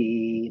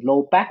specialty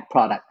low back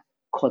product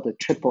called the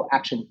Triple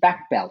Action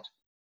Back Belt.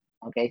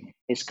 Okay,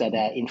 it's got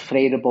an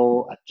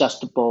inflatable,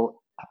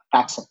 adjustable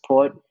back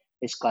support.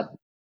 It's got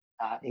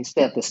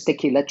instead of the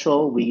sticky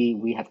electrode,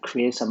 we have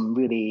created some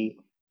really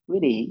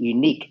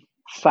unique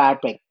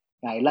fabric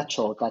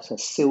electrode that's a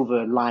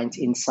silver lines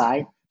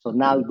inside. So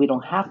now we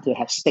don't have to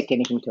have stick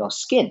anything to our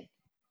skin.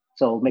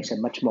 So it makes it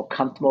much more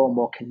comfortable,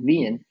 more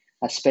convenient,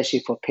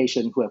 especially for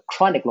patients who have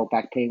chronic low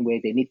back pain where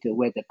they need to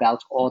wear the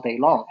belt all day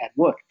long at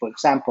work, for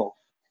example,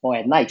 or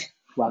at night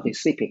while they're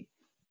sleeping.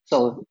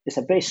 So it's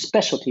a very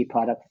specialty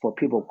product for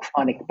people with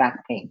chronic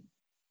back pain.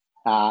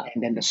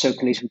 And then the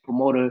circulation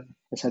promoter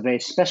is a very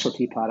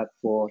specialty product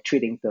for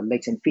treating the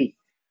legs and feet.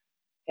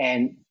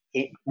 And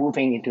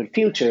moving into the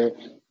future,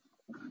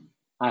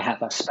 I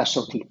have a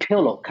specialty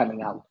pillow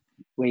coming out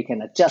where you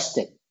can adjust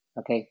it,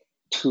 okay,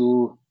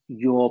 to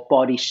your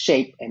body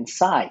shape and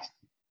size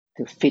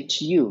to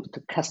fit you,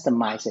 to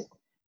customize it.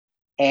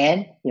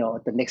 And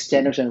the next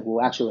generation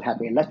will actually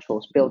have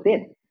electrodes built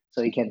in,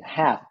 so you can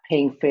have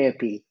pain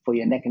therapy for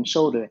your neck and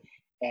shoulder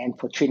and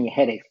for treating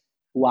headaches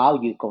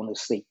while you're going to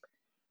sleep.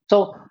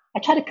 So I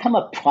try to come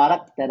up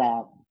product that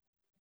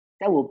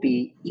will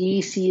be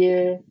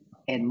easier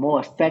and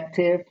more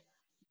effective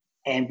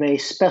and very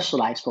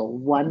specialized for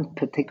one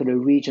particular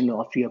region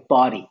of your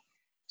body,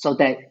 so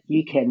that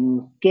you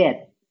can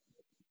get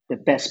the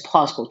best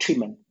possible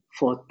treatment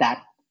for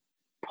that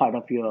part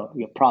of your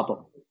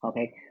problem.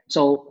 Okay,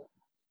 so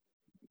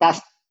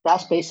that's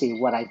that's basically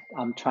what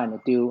I'm trying to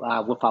do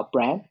with our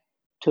brand,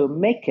 to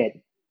make it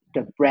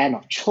the brand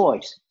of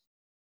choice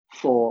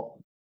for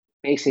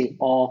basically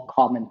all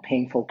common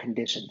painful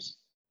conditions.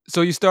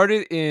 So you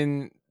started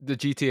in the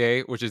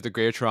GTA, which is the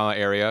Greater Toronto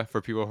Area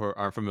for people who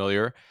aren't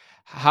familiar.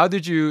 How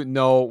did you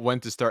know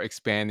when to start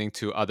expanding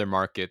to other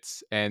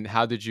markets, and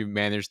how did you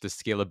manage the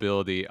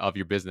scalability of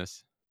your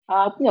business?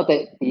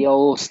 The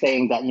old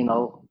saying that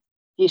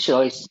you should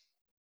always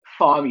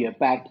farm your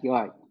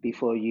backyard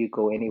before you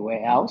go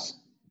anywhere else,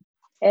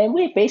 and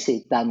we've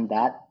basically done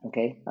that.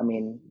 Okay, I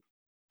mean,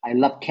 I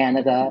love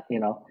Canada.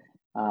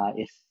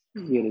 It's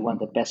really one of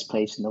the best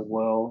places in the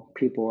world.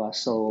 People are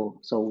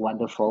so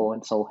wonderful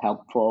and so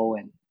helpful,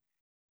 and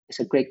it's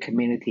a great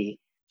community.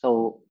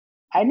 So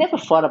I never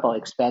thought about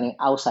expanding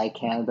outside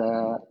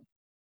Canada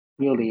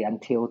really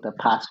until the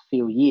past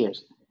few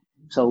years.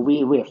 So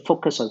we're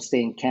focused on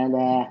staying in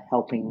Canada,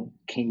 helping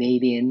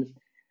Canadians,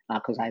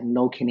 because I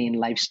know Canadian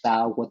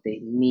lifestyle, what they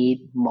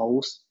need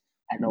most.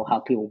 I know how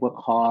people work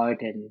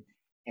hard, and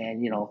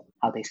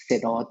how they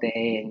sit all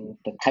day, and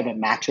the type of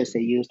mattress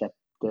they use,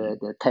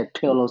 the type of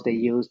pillows they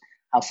use,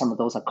 how some of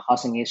those are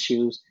causing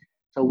issues.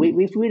 So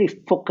we've really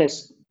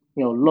focused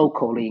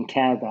locally in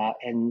Canada,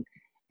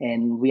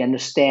 and we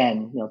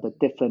understand the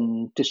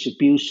different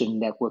distribution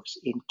networks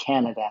in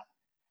Canada.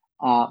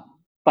 uh,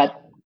 but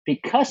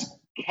because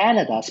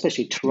Canada,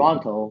 especially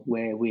Toronto,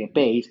 where we are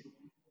based,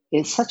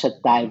 is such a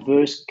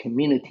diverse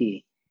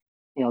community,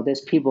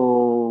 there's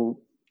people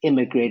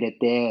immigrated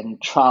there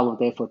and traveled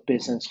there for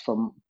business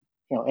from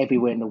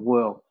everywhere in the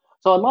world.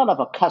 So a lot of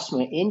our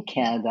customers in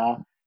Canada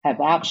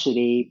have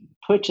actually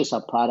purchased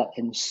our product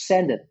and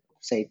sent it,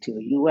 say, to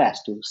the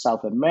U.S., to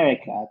South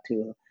America,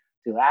 to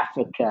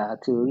Africa,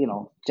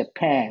 to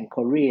Japan,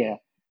 Korea,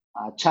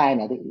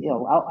 China.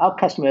 Our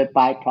customers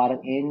buy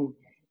product in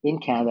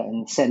Canada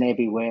and send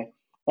everywhere.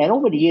 And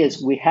over the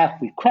years, we have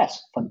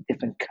requests from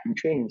different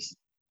countries.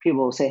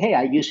 People will say, "Hey,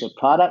 I use your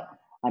product.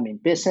 I'm in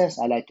business.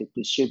 I like to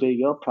distribute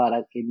your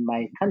product in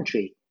my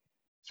country."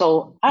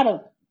 So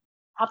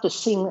after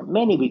seeing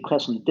many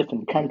requests from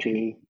different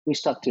countries, we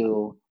start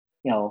to,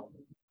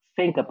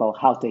 think about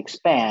how to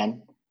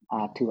expand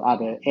to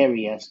other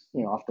areas,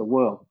 of the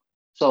world.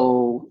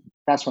 So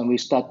that's when we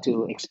start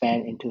to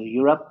expand into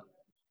Europe,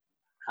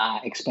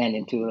 expand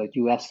into the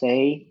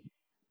USA,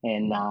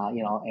 and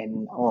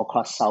and all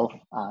across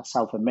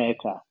South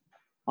America.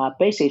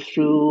 Basically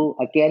through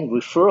again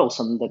referrals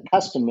from the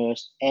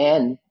customers,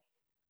 and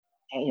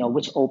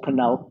which open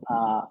up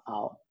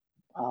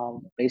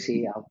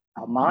basically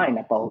our mind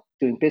about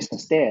doing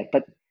business there.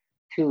 But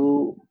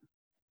to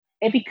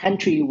every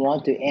country you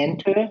want to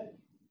enter,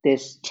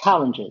 there's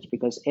challenges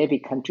because every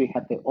country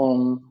have their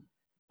own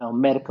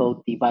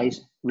medical device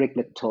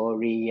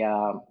regulatory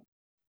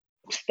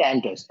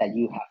standards that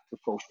you have to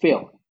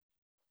fulfill.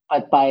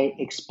 But by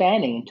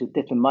expanding into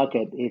different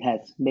market, it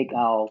has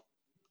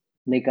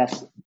make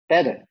us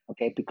better,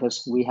 okay?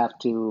 Because we have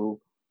to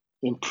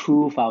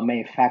improve our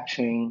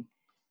manufacturing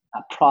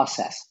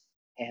process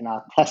and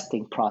our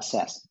testing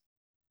process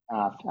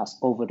as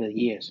over the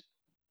years.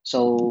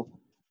 So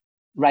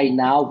right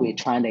now we're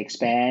trying to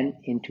expand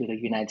into the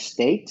United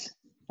States.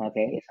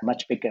 Okay, it's a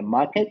much bigger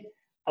market.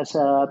 It's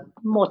a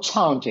more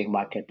challenging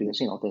market because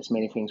there's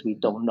many things we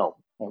don't know,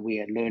 and we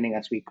are learning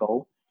as we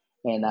go.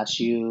 And as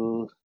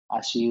you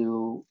as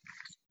you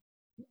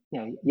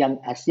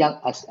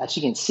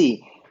can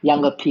see,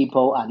 younger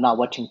people are now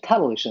watching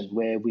television,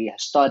 where we have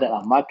started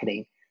our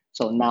marketing.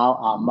 So now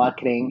our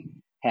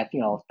marketing have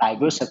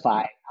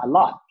diversified a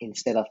lot.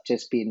 Instead of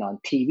just being on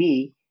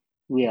TV,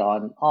 we are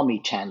on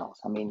omni channels.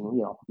 I mean,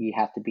 you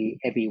have to be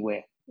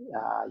everywhere.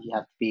 You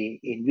have to be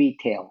in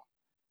retail.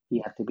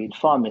 You have to be in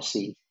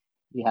pharmacy.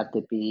 You have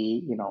to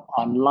be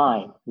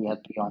online. You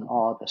have to be on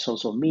all the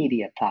social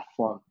media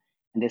platform.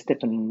 And there's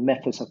different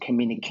methods of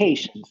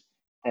communications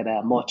that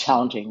are more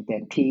challenging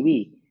than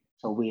TV.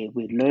 So we're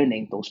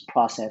learning those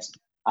process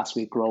as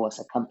we grow as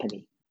a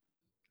company.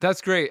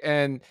 That's great.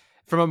 And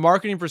from a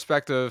marketing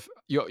perspective,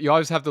 you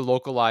always have to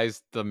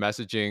localize the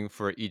messaging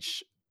for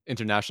each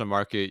international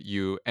market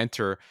you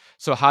enter.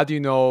 So how do you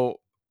know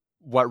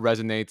what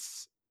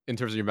resonates in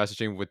terms of your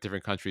messaging with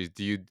different countries?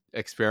 Do you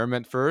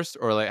experiment first,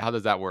 or like how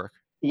does that work?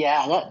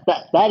 Yeah,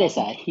 that is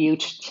a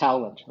huge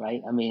challenge,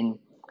 right? I mean,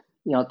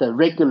 the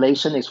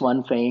regulation is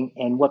one thing,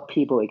 and what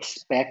people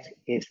expect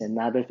is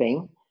another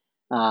thing.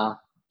 Uh,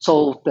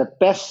 So the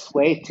best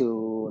way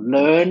to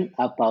learn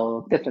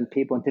about different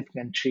people in different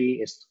country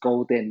is to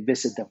go there and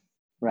visit them,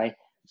 right?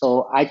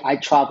 So I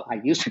travel. I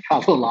used to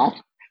travel a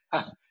lot.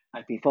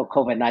 Before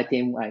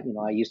COVID-19,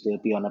 I used to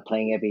be on a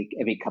plane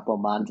every couple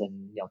of months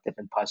and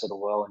different parts of the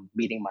world and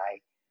meeting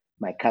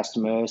my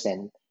customers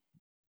and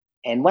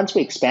once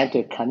we expand to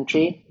a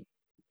country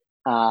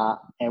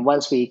and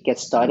once we get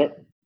started,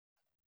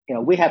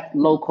 we have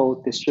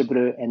local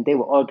distributor and they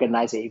will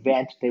organize an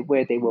event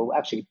where they will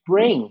actually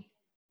bring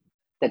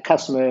the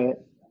customer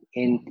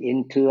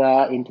into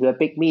a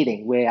big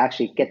meeting where I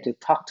actually get to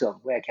talk to them,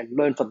 where I can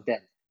learn from them,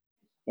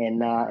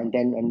 and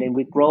then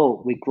we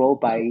grow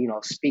by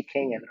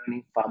speaking and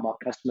learning from our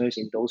customers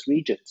in those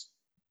regions,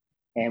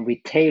 and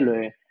we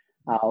tailor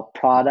our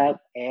product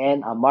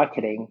and our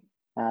marketing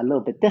a little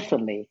bit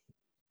differently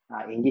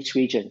in each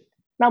region.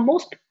 Now,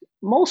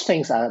 most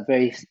things are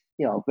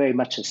very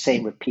much the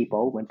same with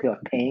people. When people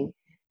are paying,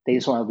 they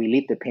just want to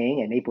relieve the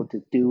pain and able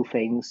to do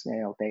things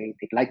they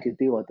like to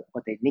do or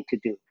what they need to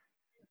do.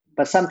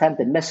 But sometimes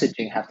the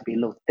messaging has to be a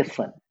little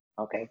different.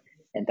 Okay,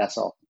 and that's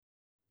all.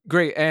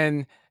 Great.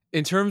 And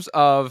in terms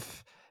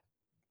of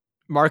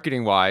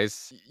marketing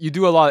wise, you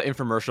do a lot of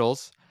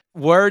infomercials.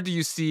 Where do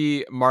you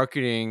see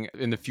marketing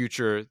in the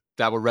future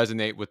that will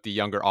resonate with the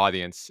younger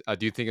audience?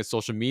 Do you think it's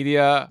social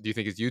media? Do you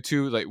think it's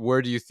YouTube? Like,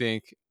 where do you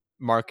think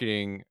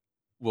marketing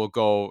will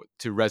go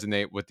to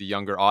resonate with the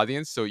younger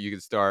audience so you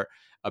can start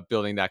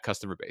building that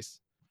customer base?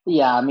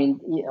 Yeah, I mean,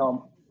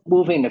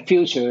 moving in the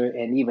future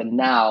and even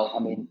now, I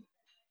mean,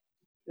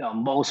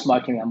 most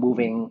marketing are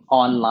moving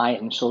online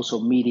and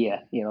social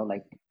media.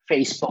 Like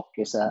Facebook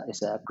is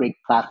a great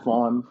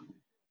platform.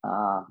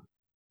 Uh,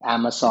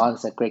 Amazon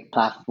is a great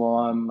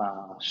platform.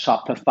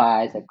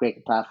 Shopify is a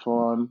great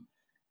platform.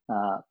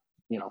 Uh,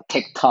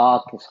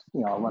 TikTok is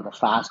one of the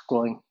fast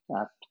growing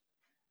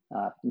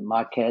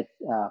market.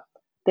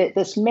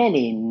 There's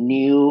many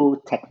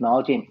new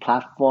technology and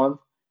platform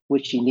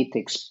which you need to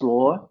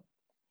explore,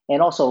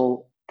 and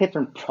also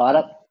different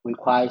product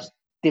requires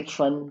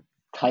different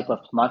type of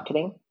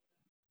marketing.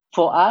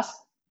 For us,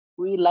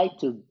 we like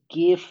to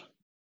give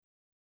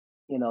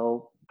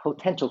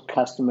potential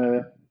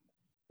customer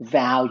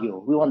value.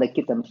 We want to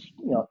give them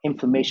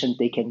information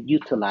they can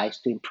utilize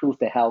to improve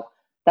their health.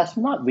 That's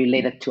not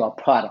related to our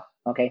product.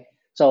 Okay,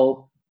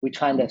 so we're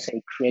trying to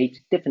say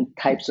create different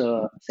types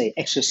of say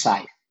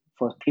exercise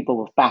for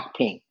people with back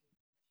pain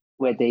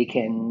where they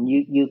can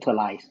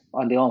utilize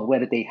on their own,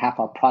 whether they have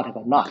our product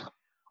or not.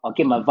 Or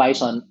give them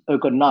advice on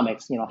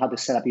ergonomics, how to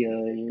set up your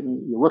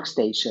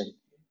workstation,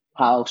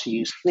 how should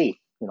you sleep,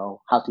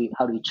 how do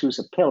you choose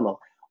a pillow,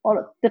 all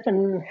the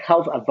different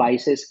health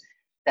advices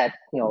that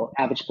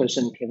average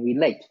person can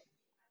relate.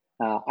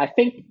 I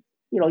think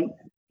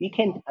you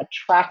can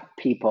attract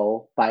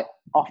people by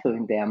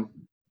offering them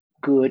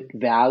good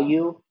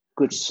value,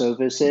 good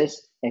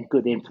services, and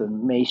good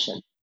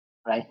information,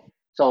 right?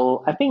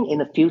 So I think in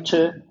the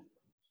future,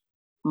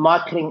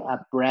 marketing a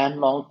brand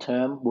long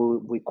term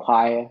will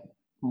require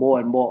more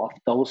and more of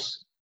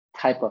those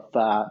type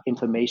of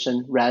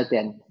information rather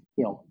than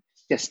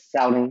just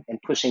selling and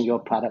pushing your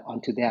product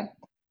onto them.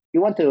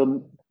 You want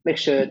to make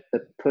sure the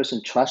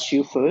person trusts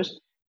you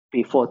first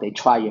before they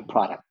try your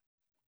product.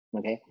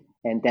 Okay,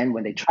 and then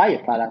when they try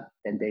your product,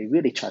 then they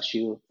really trust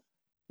you.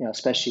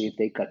 Especially if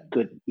they got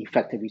good,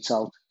 effective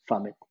results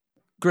from it.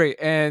 Great.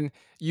 And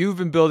you've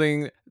been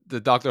building the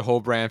Dr. Ho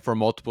brand for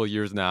multiple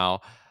years now.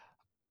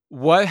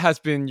 What has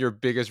been your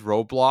biggest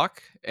roadblock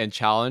and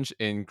challenge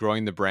in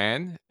growing the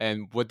brand?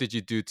 And what did you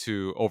do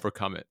to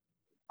overcome it?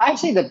 I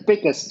say the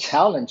biggest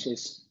challenge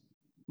is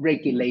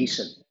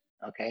regulation.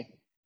 Okay,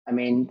 I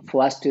mean,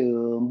 for us to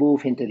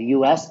move into the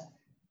U.S.,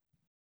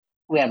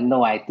 we have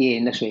no idea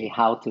initially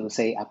how to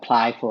say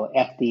apply for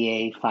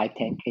FDA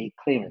 510(k)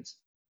 clearance.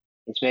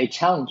 It's very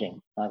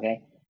challenging.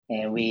 Okay,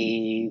 and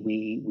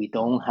we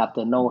don't have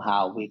the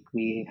know-how.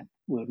 We're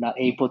not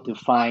able to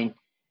find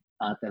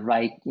the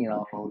right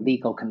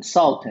legal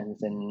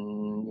consultants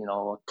and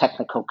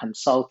technical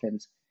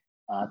consultants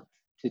uh,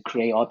 to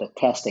create all the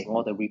testing,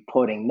 all the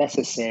reporting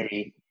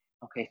necessary,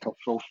 okay, to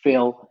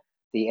fulfill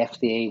the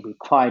FDA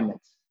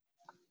requirements.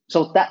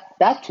 So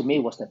that to me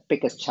was the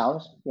biggest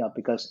challenge,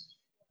 because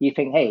you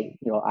think, hey,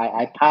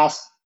 I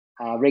passed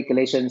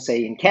regulations,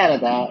 say in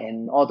Canada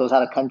and all those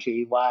other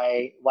countries.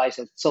 Why is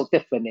it so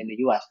different in the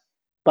U.S.?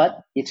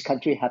 But each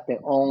country have their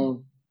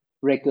own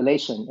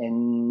regulation,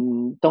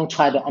 and don't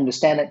try to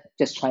understand it.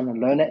 Just trying to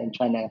learn it and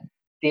trying to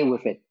deal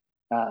with it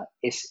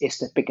is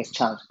the biggest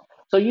challenge.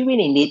 So you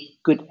really need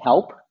good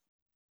help,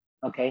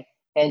 okay?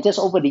 And just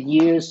over the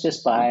years,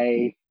 just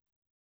by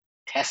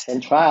test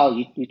and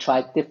trial. You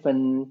try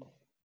different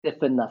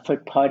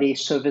third party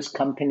service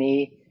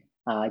company.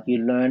 You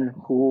learn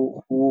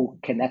who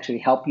can actually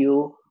help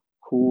you,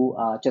 who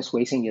are just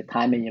wasting your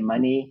time and your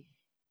money,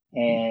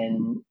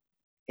 and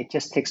it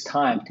just takes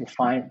time to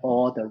find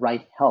all the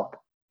right help.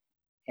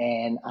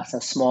 And as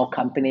a small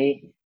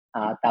company,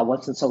 that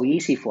wasn't so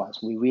easy for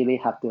us. We really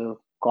have to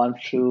gone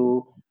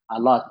through a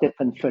lot of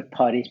different third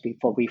parties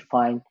before we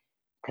find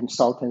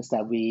consultants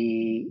that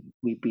we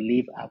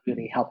believe are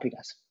really helping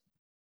us.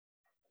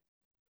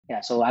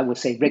 Yeah, so I would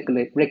say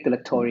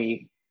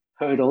regulatory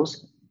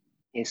hurdles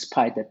is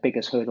probably the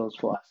biggest hurdles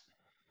for us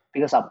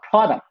because our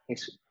product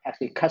is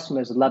actually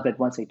customers love it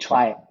once they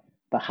try it.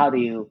 But how do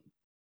you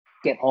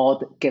get all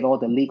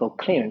the legal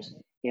clearance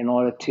in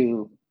order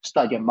to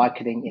start your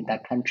marketing in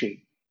that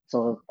country?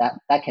 So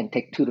that can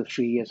take 2 to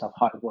 3 years of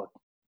hard work.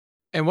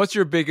 And what's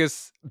your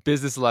biggest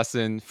business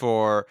lesson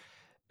for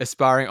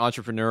aspiring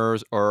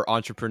entrepreneurs or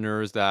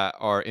entrepreneurs that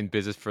are in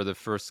business for the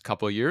first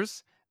couple of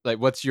years? Like,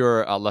 what's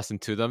your lesson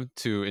to them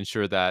to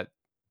ensure that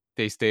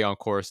they stay on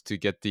course to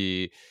get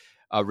the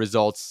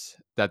results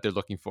that they're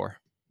looking for?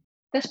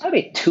 There's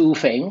probably two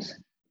things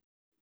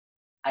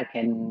I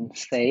can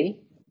say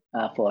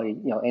for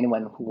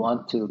anyone who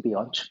wants to be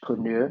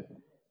entrepreneur.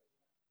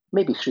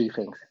 Maybe three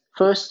things.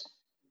 First,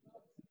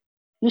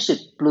 you should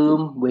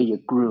bloom where you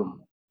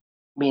groom,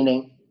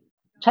 meaning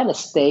trying to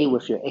stay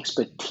with your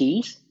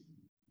expertise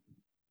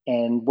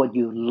and what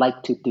you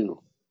like to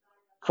do.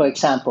 For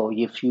example,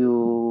 if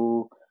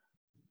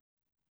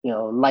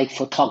like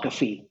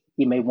photography,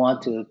 you may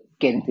want to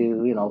get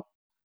into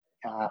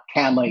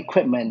camera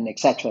equipment,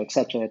 etc.,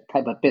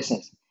 type of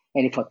business,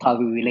 any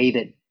photography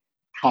related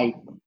type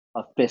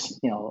of business,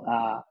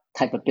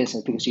 type of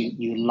business because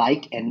you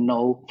like and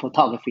know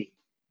photography.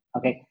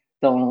 Okay,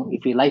 don't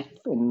if you like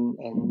and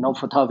know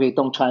photography,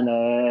 don't try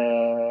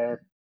to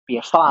be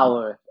a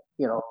flower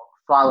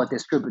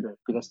distributor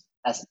because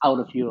that's out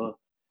of your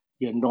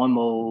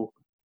normal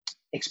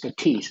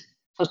expertise.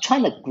 So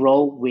trying to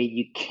grow where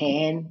you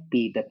can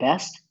be the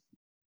best,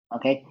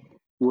 okay,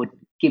 would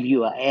give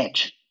you an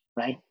edge,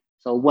 right?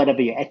 So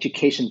whatever your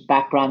education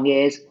background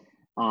is,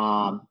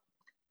 um,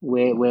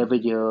 wherever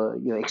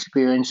your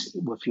experience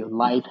with your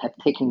life have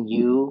taken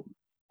you,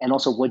 and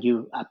also what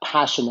you are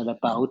passionate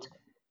about,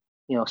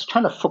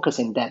 trying to focus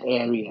in that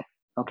area,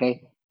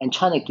 okay, and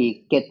trying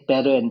to get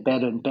better and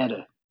better and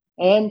better,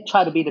 and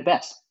try to be the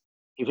best.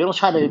 If you don't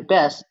try to be the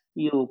best,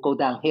 you'll go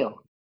downhill.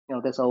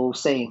 There's an old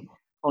saying: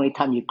 only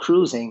time you're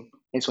cruising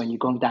is when you're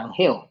going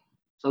downhill.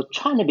 So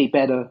trying to be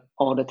better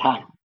all the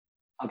time,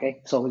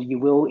 okay, so you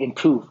will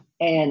improve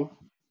and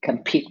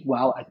compete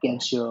well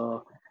against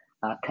your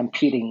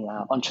competing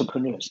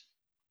entrepreneurs.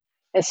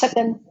 And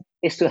second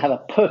is to have a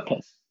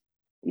purpose.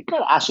 You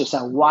gotta ask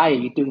yourself, why are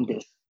you doing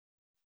this?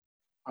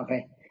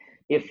 Okay,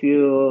 if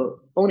your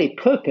only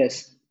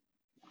purpose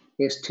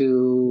is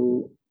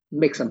to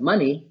make some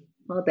money,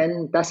 well,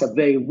 then that's a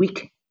very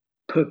weak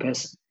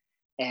purpose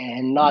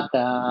and not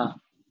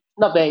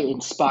very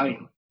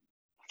inspiring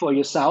for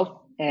yourself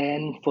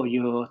and for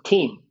your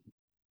team.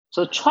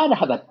 So try to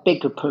have a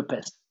bigger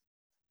purpose,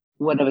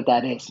 whatever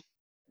that is.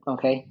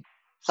 Okay.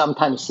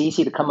 Sometimes it's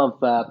easy to come up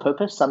with a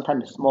purpose.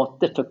 Sometimes it's more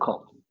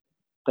difficult.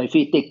 But if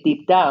you dig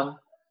deep down,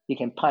 you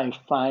can probably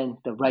find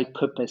the right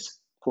purpose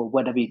for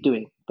whatever you're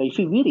doing. But if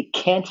you really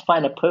can't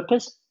find a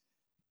purpose,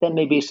 then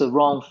maybe it's the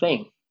wrong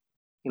thing,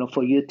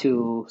 for you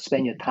to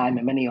spend your time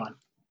and money on.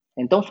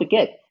 And don't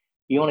forget,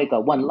 you only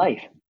got one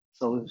life.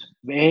 So it's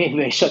very,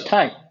 very short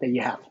time that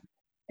you have.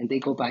 And they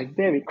go by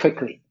very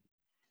quickly.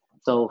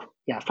 So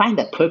yeah, find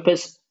that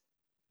purpose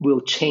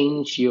will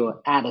change your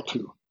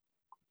attitude.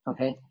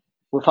 Okay.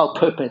 Without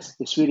purpose,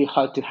 it's really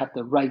hard to have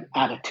the right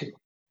attitude.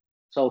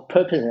 So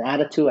purpose and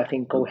attitude, I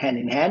think, go hand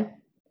in hand.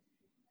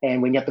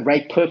 And when you have the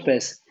right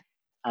purpose,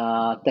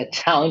 the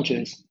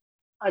challenges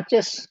are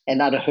just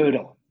another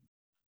hurdle.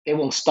 It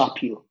won't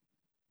stop you.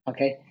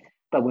 Okay.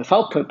 But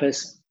without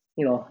purpose,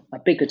 a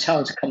bigger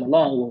challenge come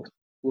along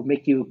will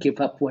make you give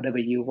up whatever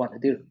you want to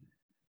do.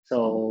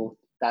 So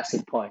that's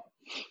the point.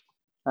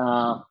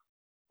 Uh,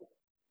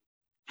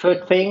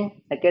 Third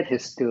thing, I guess,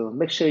 is to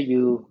make sure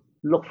you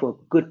look for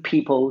good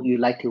people you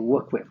like to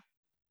work with.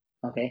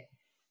 Okay,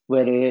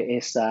 whether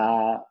it's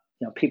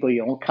people in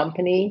your own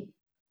company,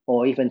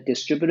 or even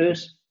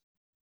distributors,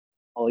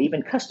 or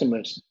even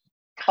customers.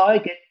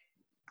 Target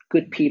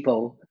good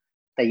people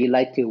that you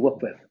like to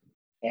work with,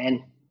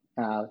 and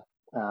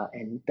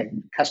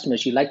the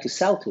customers you like to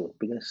sell to,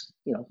 because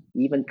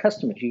even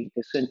customers, there's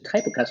a certain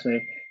type of customer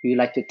you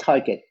like to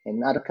target,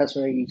 and other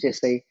customer you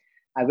just say,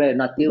 I'd rather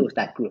not deal with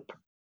that group,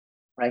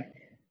 right?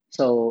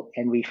 So,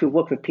 and if you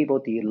work with people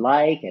that you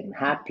like and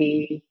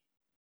happy,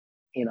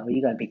 you're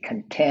gonna be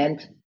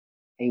content,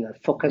 and you're gonna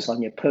focus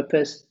on your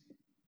purpose,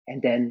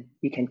 and then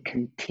you can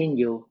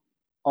continue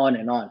on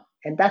and on.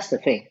 And that's the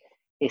thing,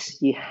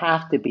 is you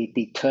have to be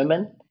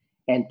determined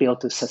and be able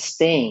to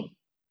sustain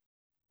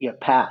your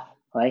path,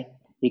 right?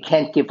 You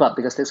can't give up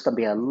because there's going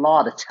to be a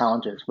lot of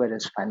challenges, whether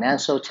it's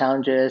financial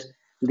challenges,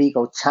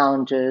 legal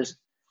challenges,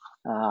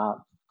 uh,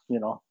 you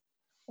know,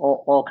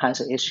 all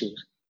kinds of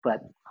issues.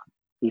 But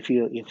if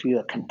you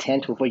are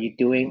content with what you're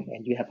doing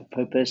and you have a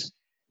purpose,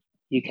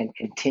 you can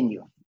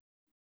continue.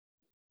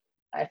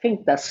 I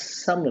think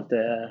that's some of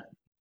the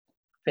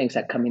things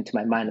that come into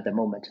my mind at the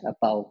moment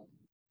about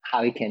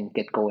how you can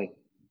get going.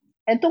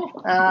 And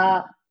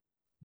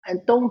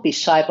don't be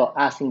shy about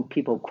asking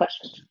people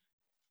questions,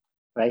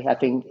 right? I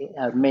think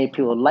many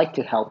people like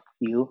to help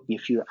you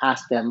if you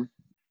ask them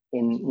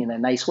in a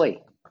nice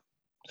way.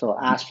 So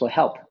ask for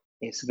help.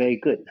 It's very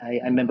good. I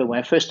remember when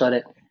I first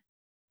started,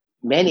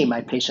 many of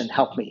my patients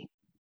helped me.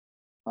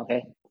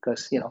 Okay,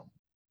 because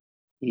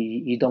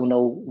you don't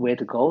know where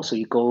to go, so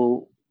you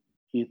go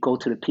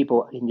to the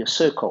people in your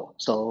circle.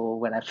 So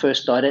when I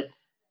first started,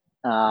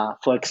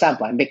 for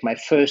example, I make my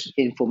first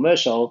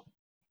infomercial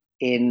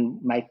in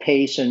my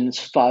patient's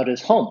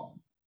father's home.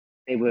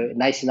 They were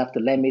nice enough to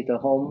lend me the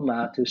home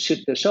to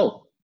shoot the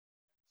show.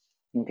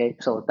 Okay,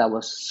 so that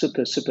was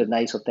super, super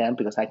nice of them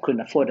because I couldn't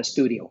afford a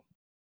studio.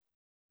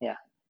 Yeah,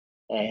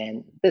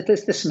 and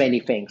there's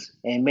many things,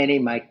 and many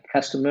of my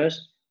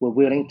customers were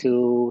willing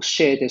to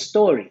share their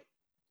story,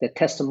 their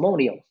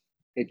testimonial,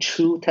 the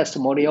true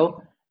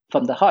testimonial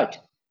from the heart,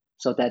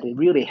 so that it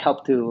really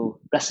helped to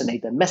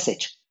resonate the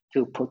message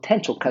to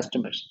potential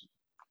customers.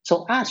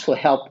 So ask for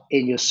help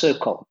in your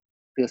circle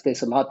because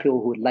there's a lot of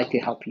people who would like to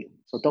help you.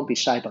 So don't be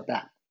shy about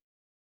that.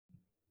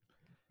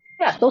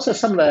 Yeah, those are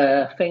some of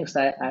the things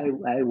that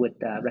I would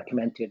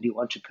recommend to new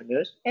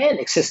entrepreneurs and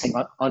existing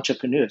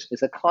entrepreneurs.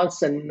 It's a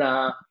constant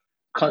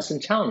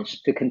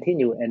challenge to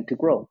continue and to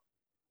grow.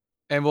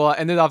 And we'll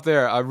end it off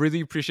there. I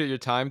really appreciate your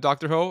time,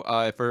 Dr.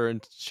 Ho, for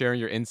sharing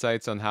your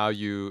insights on how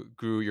you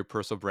grew your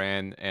personal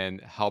brand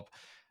and help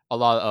a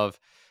lot of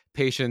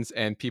patients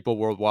and people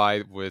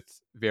worldwide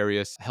with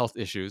various health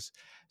issues.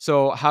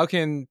 So how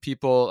can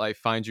people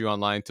find you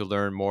online to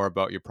learn more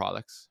about your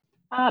products?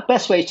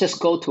 Best way is just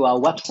go to our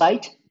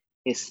website.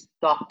 It's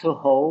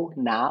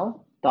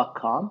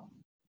drhonow.com.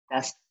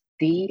 That's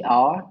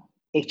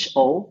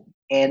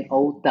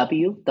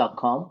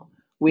drhonow.com.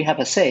 We have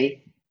a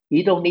say,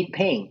 you don't need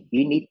pain.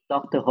 You need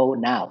Dr. Ho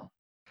now.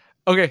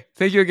 Okay.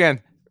 Thank you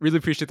again. Really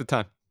appreciate the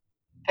time.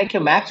 Thank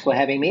you, Max, for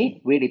having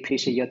me. Really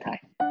appreciate your time.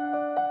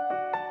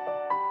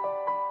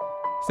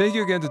 Thank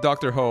you again to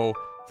Dr. Ho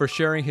for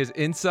sharing his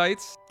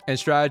insights and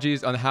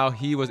strategies on how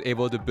he was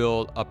able to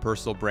build a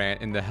personal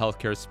brand in the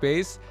healthcare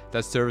space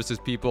that services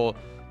people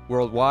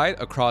worldwide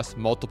across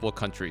multiple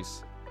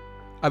countries.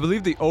 I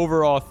believe the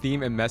overall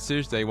theme and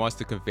message that he wants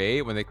to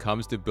convey when it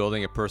comes to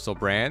building a personal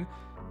brand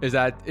is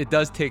that it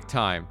does take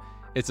time.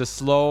 It's a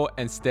slow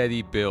and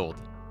steady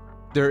build.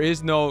 There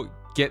is no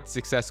get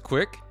success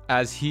quick,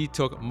 as he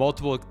took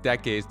multiple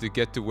decades to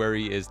get to where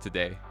he is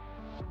today.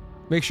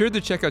 Make sure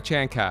to check out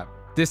ChanCap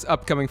this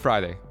upcoming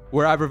Friday,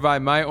 where I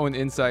provide my own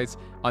insights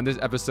on this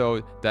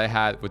episode that I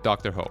had with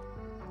Dr. Ho.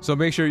 So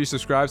make sure you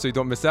subscribe so you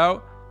don't miss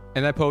out.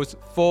 And I post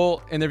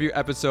full interview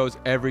episodes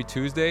every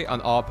Tuesday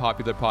on all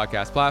popular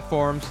podcast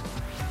platforms.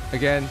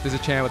 Again, this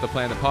is Chan with the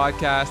Plan, the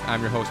podcast.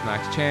 I'm your host,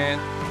 Max Chan,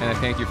 and I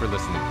thank you for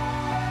listening.